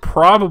 and we're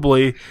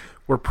probably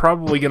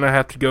going to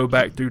have to go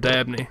back through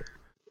Dabney.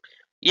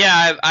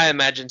 Yeah, I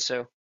imagine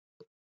so.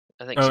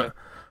 I think so.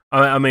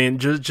 I mean,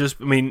 just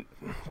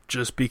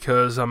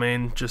because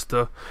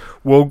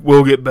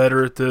we'll get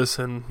better at this,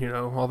 and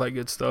all that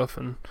good stuff,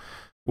 and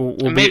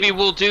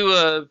we'll do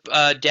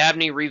a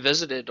Dabney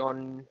revisited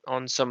on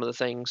some of the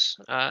things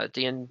at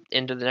the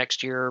end of the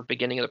next year,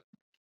 beginning of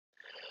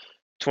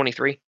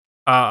 23.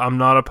 I'm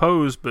not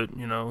opposed, but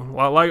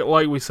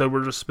like we said,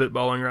 we're just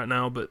spitballing right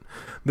now. But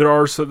there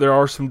are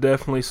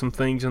definitely some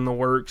things in the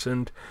works,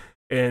 and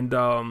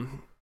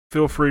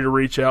feel free to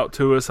reach out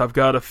to us. I've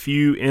got a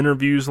few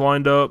interviews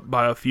lined up.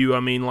 By a few, I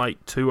mean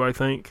like 2, I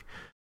think.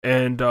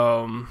 And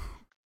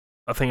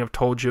I think I've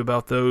told you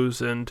about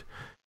those, and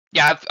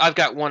Yeah, I've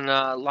got one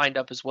lined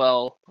up as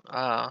well.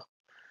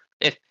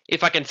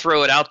 If I can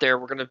throw it out there,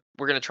 we're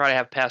gonna try to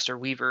have Pastor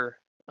Weaver.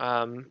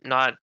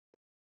 Not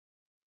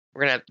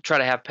We're gonna try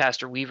to have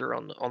Pastor Weaver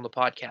on the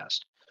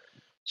podcast.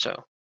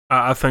 So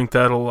I think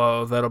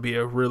that'll be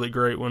a really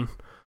great one.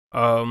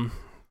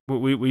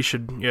 We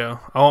should, yeah.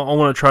 I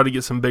want to try to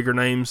get some bigger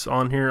names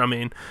on here. I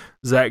mean,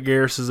 Zach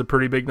Garris is a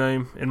pretty big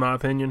name in my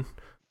opinion.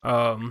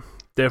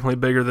 Definitely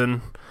bigger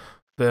than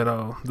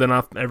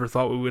I ever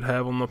thought we would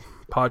have on the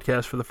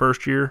podcast for the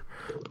first year.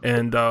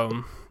 And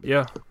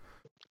yeah,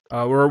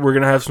 we're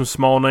gonna have some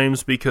small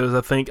names because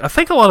I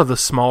think a lot of the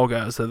small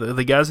guys,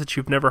 the guys that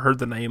you've never heard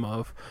the name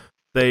of,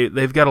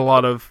 they've got a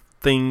lot of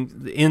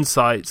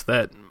insights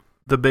that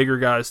the bigger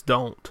guys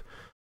don't.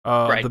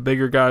 right, The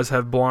bigger guys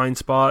have blind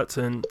spots,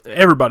 and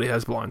everybody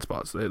has blind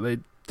spots.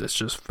 That's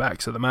just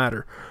facts of the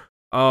matter.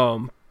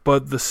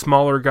 But the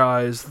smaller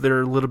guys,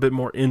 they're a little bit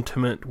more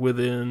intimate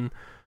within,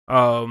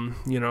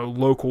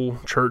 local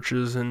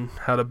churches and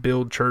how to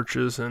build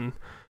churches and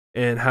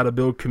how to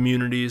build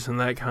communities and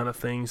that kind of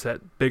things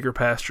that bigger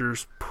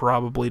pastors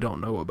probably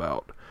don't know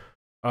about.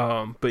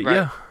 But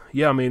right.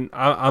 yeah. I mean,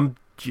 I'm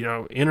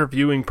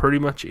interviewing pretty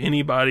much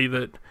anybody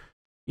that.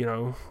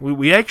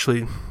 We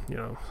actually,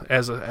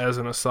 as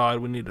an aside,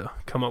 we need to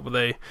come up with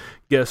a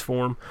guest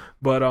form,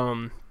 but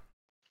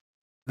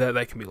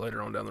that can be later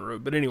on down the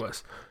road. But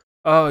anyways,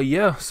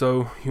 yeah.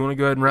 So you want to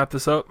go ahead and wrap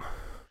this up?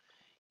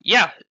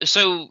 Yeah.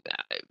 So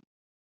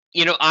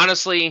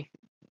honestly,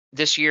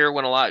 this year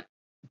went a lot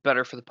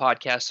better for the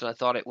podcast than I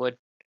thought it would.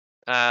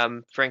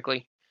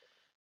 Frankly,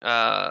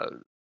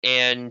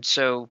 and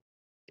so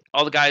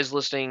all the guys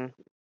listening,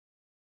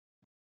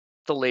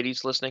 the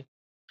ladies listening.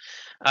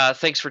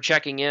 Thanks for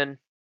checking in.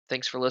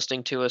 Thanks for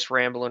listening to us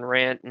ramble and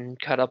rant and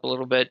cut up a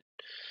little bit.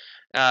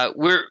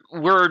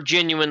 We're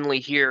genuinely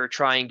here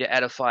trying to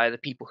edify the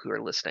people who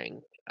are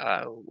listening.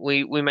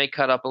 We may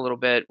cut up a little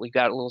bit. We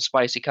got a little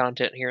spicy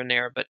content here and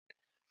there, but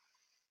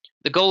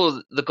the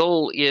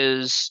goal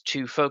is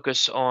to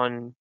focus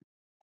on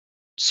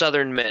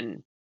Southern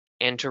men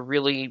and to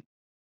really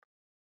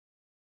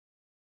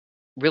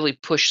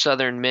push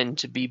Southern men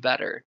to be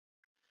better.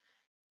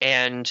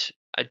 And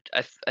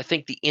I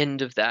think the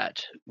end of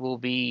that will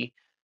be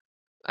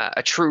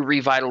a true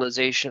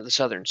revitalization of the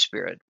Southern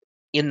spirit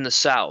in the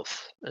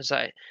South.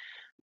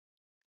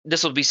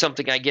 This will be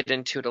something I get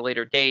into at a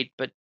later date,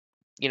 but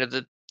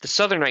the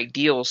Southern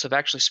ideals have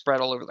actually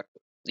spread all over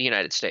the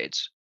United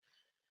States.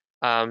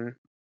 The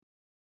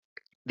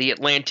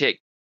Atlantic,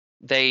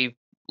 they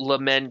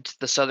lament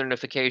the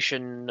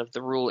Southernification of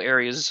the rural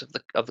areas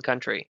of the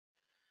country,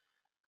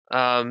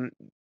 and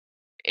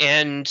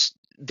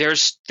there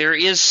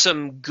is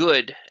some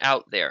good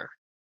out there.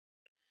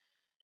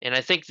 And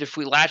I think if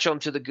we latch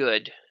onto the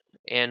good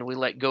and we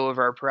let go of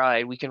our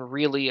pride, we can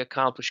really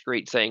accomplish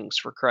great things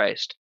for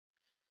Christ,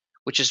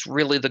 which is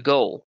really the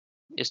goal,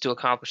 is to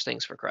accomplish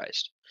things for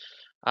Christ.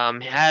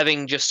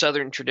 Having just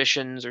Southern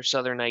traditions or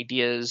Southern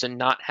ideas and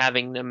not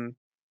having them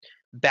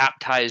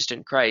baptized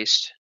in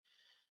Christ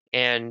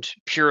and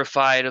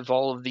purified of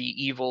all of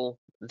the evil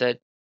that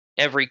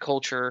every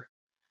culture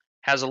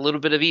has a little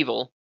bit of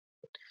evil,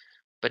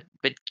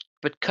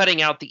 but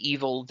cutting out the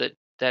evil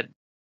that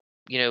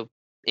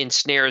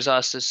ensnares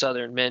us as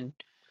Southern men.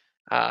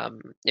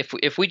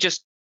 If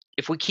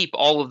we keep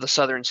all of the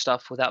Southern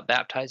stuff without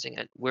baptizing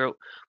it,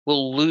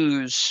 we'll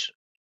lose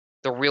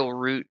the real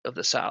root of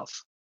the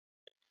South.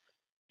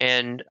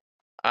 And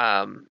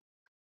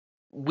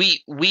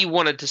we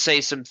wanted to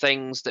say some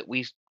things that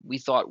we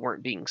thought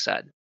weren't being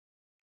said.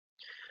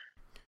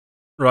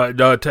 Right.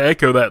 To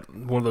echo that,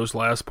 one of those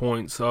last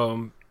points.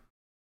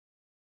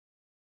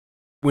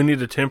 We need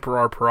to temper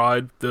our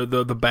pride,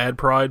 the bad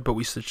pride, but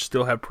we should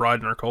still have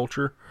pride in our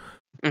culture.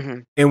 Mm-hmm.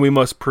 And we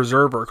must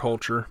preserve our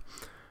culture.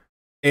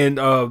 And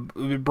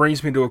it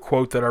brings me to a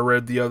quote that I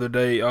read the other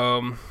day.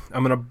 I'm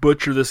going to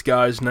butcher this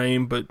guy's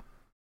name, but,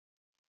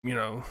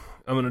 I'm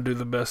going to do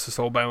the best this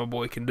old Bama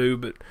boy can do.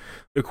 But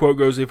the quote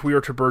goes, if we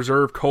are to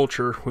preserve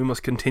culture, we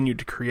must continue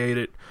to create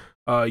it.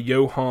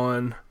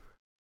 Johann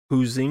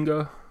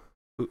Huizinga.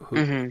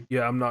 Mm-hmm.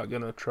 Yeah, I'm not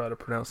going to try to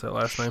pronounce that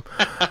last name.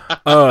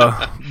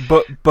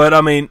 But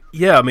I mean,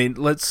 yeah, I mean,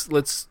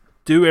 let's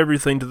do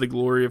everything to the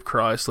glory of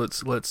Christ.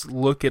 Let's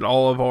look at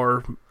all of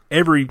our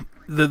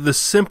the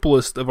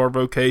simplest of our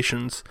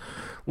vocations.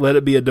 Let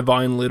it be a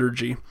divine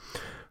liturgy.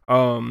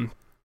 I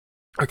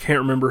can't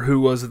remember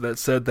who was it that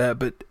said that,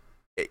 but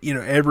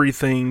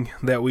everything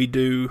that we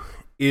do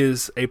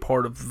is a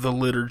part of the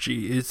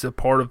liturgy. It's a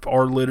part of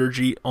our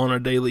liturgy on a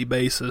daily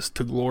basis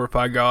to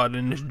glorify God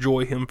and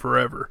enjoy Him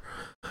forever.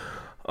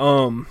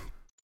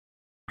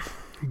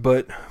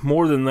 But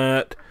more than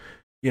that,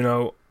 I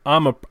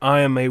am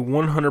a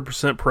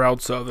 100%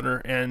 proud Southerner,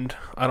 and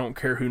I don't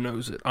care who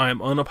knows it. I am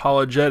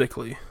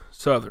unapologetically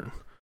Southern.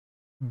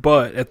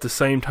 But at the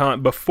same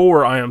time,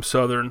 before I am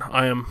Southern,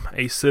 I am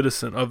a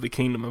citizen of the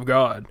kingdom of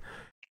God.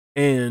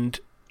 And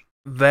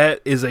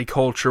that is a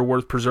culture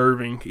worth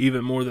preserving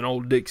even more than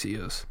Old Dixie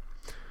is.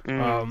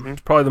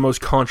 It's probably the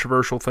most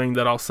controversial thing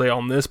that I'll say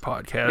on this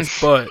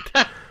podcast, but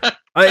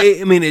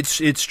I mean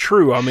it's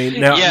true. I mean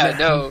now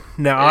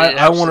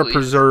I want to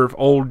preserve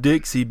Old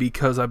Dixie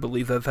because I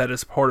believe that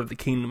is part of the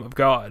kingdom of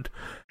God.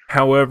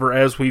 However,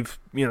 as we've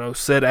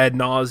said ad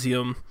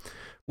nauseum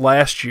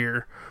last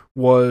year,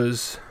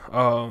 was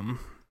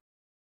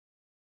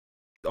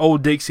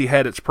Old Dixie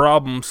had its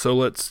problems, so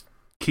let's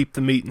keep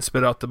the meat and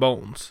spit out the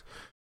bones.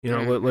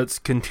 Let's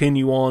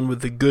continue on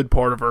with the good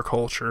part of our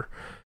culture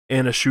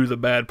and eschew the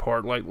bad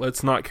part. Like,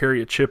 let's not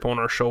carry a chip on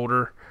our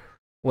shoulder.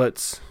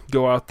 Let's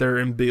go out there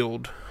and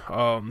build.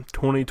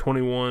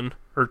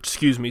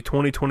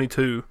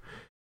 2022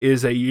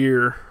 is a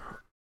year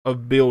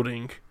of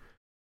building,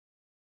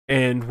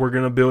 and we're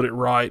going to build it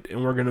right,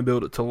 and we're going to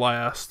build it to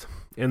last.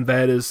 And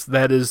that is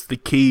the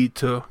key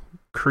to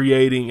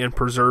creating and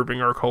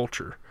preserving our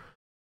culture.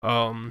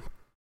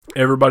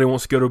 Everybody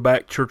wants to go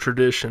back to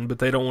tradition, but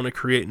they don't want to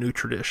create new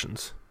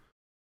traditions.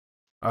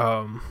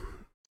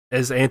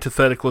 As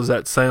antithetical as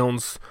that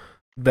sounds,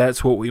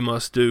 that's what we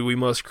must do. We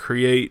must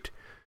create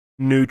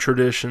new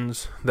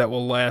traditions that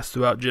will last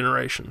throughout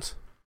generations.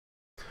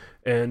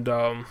 And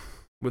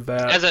with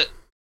that,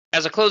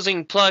 as a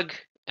closing plug,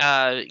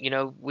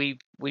 we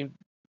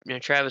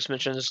Travis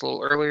mentioned this a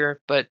little earlier,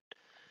 but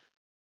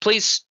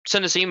please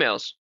send us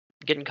emails.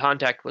 Get in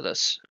contact with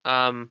us.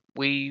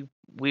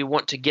 We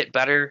want to get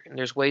better, and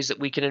there's ways that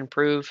we can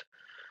improve.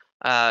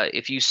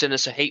 If you send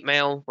us a hate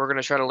mail, we're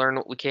going to try to learn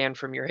what we can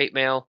from your hate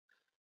mail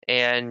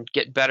and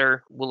get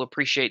better. We'll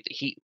appreciate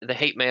the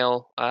hate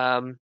mail.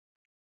 Send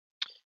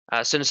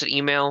us an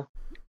email,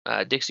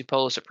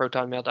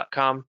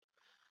 dixiepolis@protonmail.com.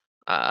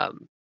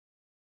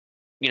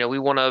 We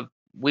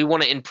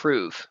want to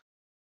improve,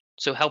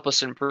 so help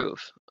us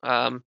improve.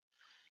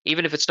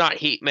 Even if it's not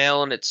hate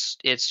mail and it's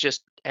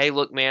just, hey,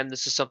 look, man,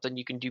 this is something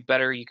you can do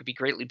better. You could be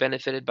greatly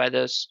benefited by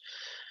this.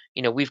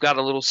 We've got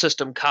a little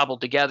system cobbled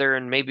together,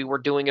 and maybe we're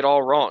doing it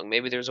all wrong.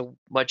 Maybe there's a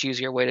much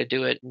easier way to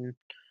do it. And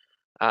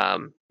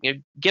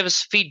give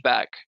us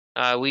feedback.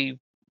 We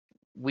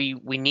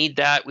need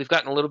that. We've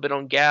gotten a little bit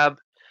on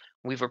Gab.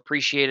 We've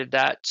appreciated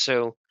that.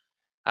 So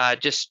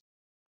just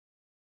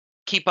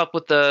keep up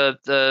with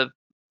the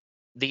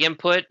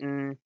input,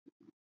 and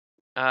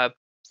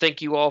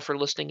thank you all for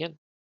listening in.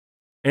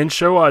 And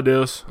show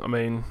ideas. I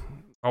mean,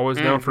 always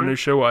down for new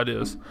show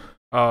ideas.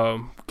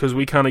 Because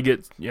we kind of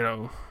get,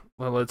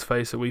 well, let's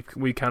face it,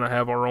 we kind of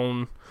have our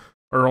own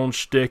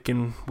shtick,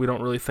 and we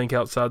don't really think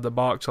outside the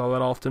box all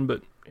that often.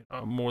 But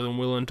I'm more than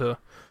willing to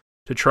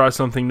try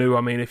something new.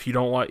 I mean, if you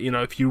don't like,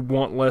 if you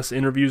want less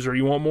interviews or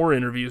you want more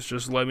interviews,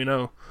 just let me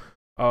know.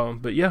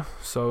 But yeah,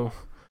 so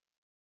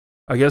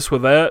I guess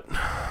with that,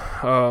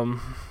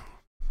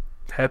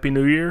 Happy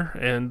New Year,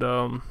 and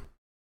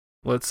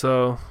let's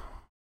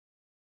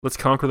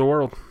conquer the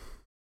world.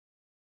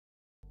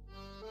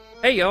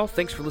 Hey y'all,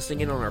 thanks for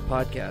listening in on our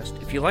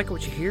podcast. If you like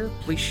what you hear,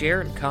 please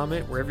share and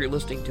comment wherever you're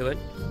listening to it.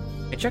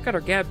 And check out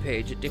our Gab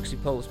page at Dixie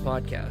Polis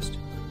Podcast.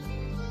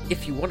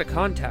 If you want to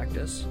contact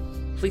us,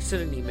 please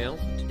send an email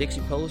to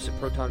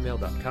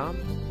dixiepolis@protonmail.com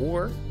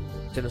or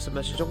send us a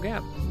message on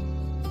Gab.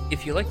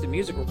 If you like the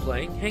music we're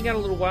playing, hang out a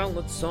little while and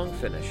let the song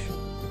finish.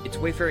 It's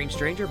Wayfaring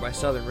Stranger by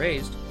Southern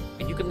Raised,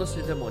 and you can listen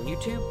to them on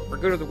YouTube or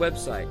go to their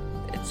website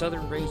at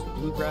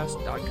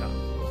southernraisedbluegrass.com.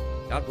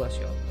 God bless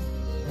y'all.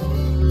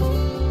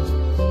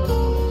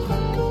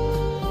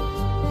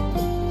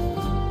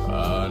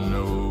 I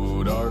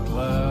know dark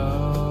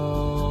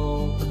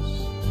clouds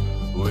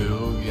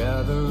will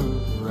gather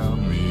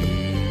around me.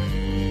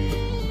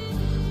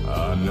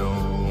 I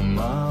know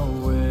my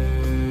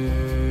way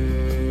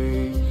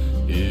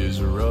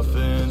is rough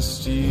and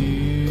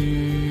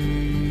steep,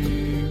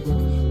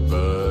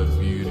 but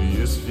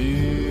beauteous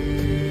fields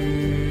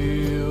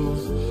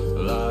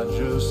lie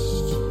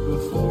just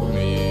before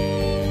me,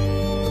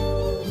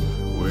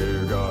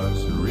 where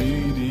God's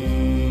redeemed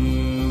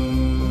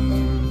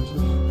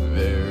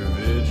their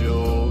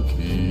vigil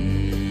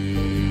keep.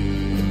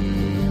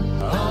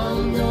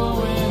 I'm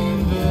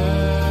going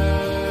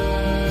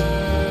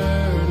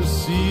there to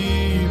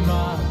see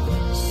my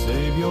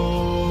Savior,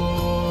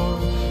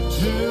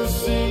 to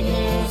sing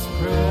His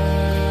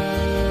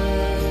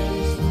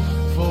praise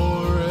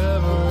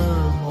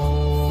forevermore.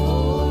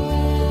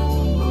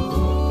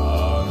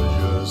 I'm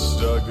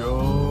just a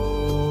going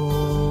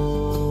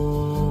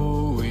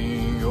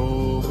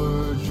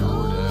over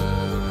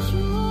Jordan.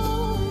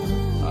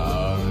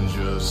 I'm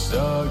just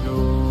a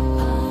going.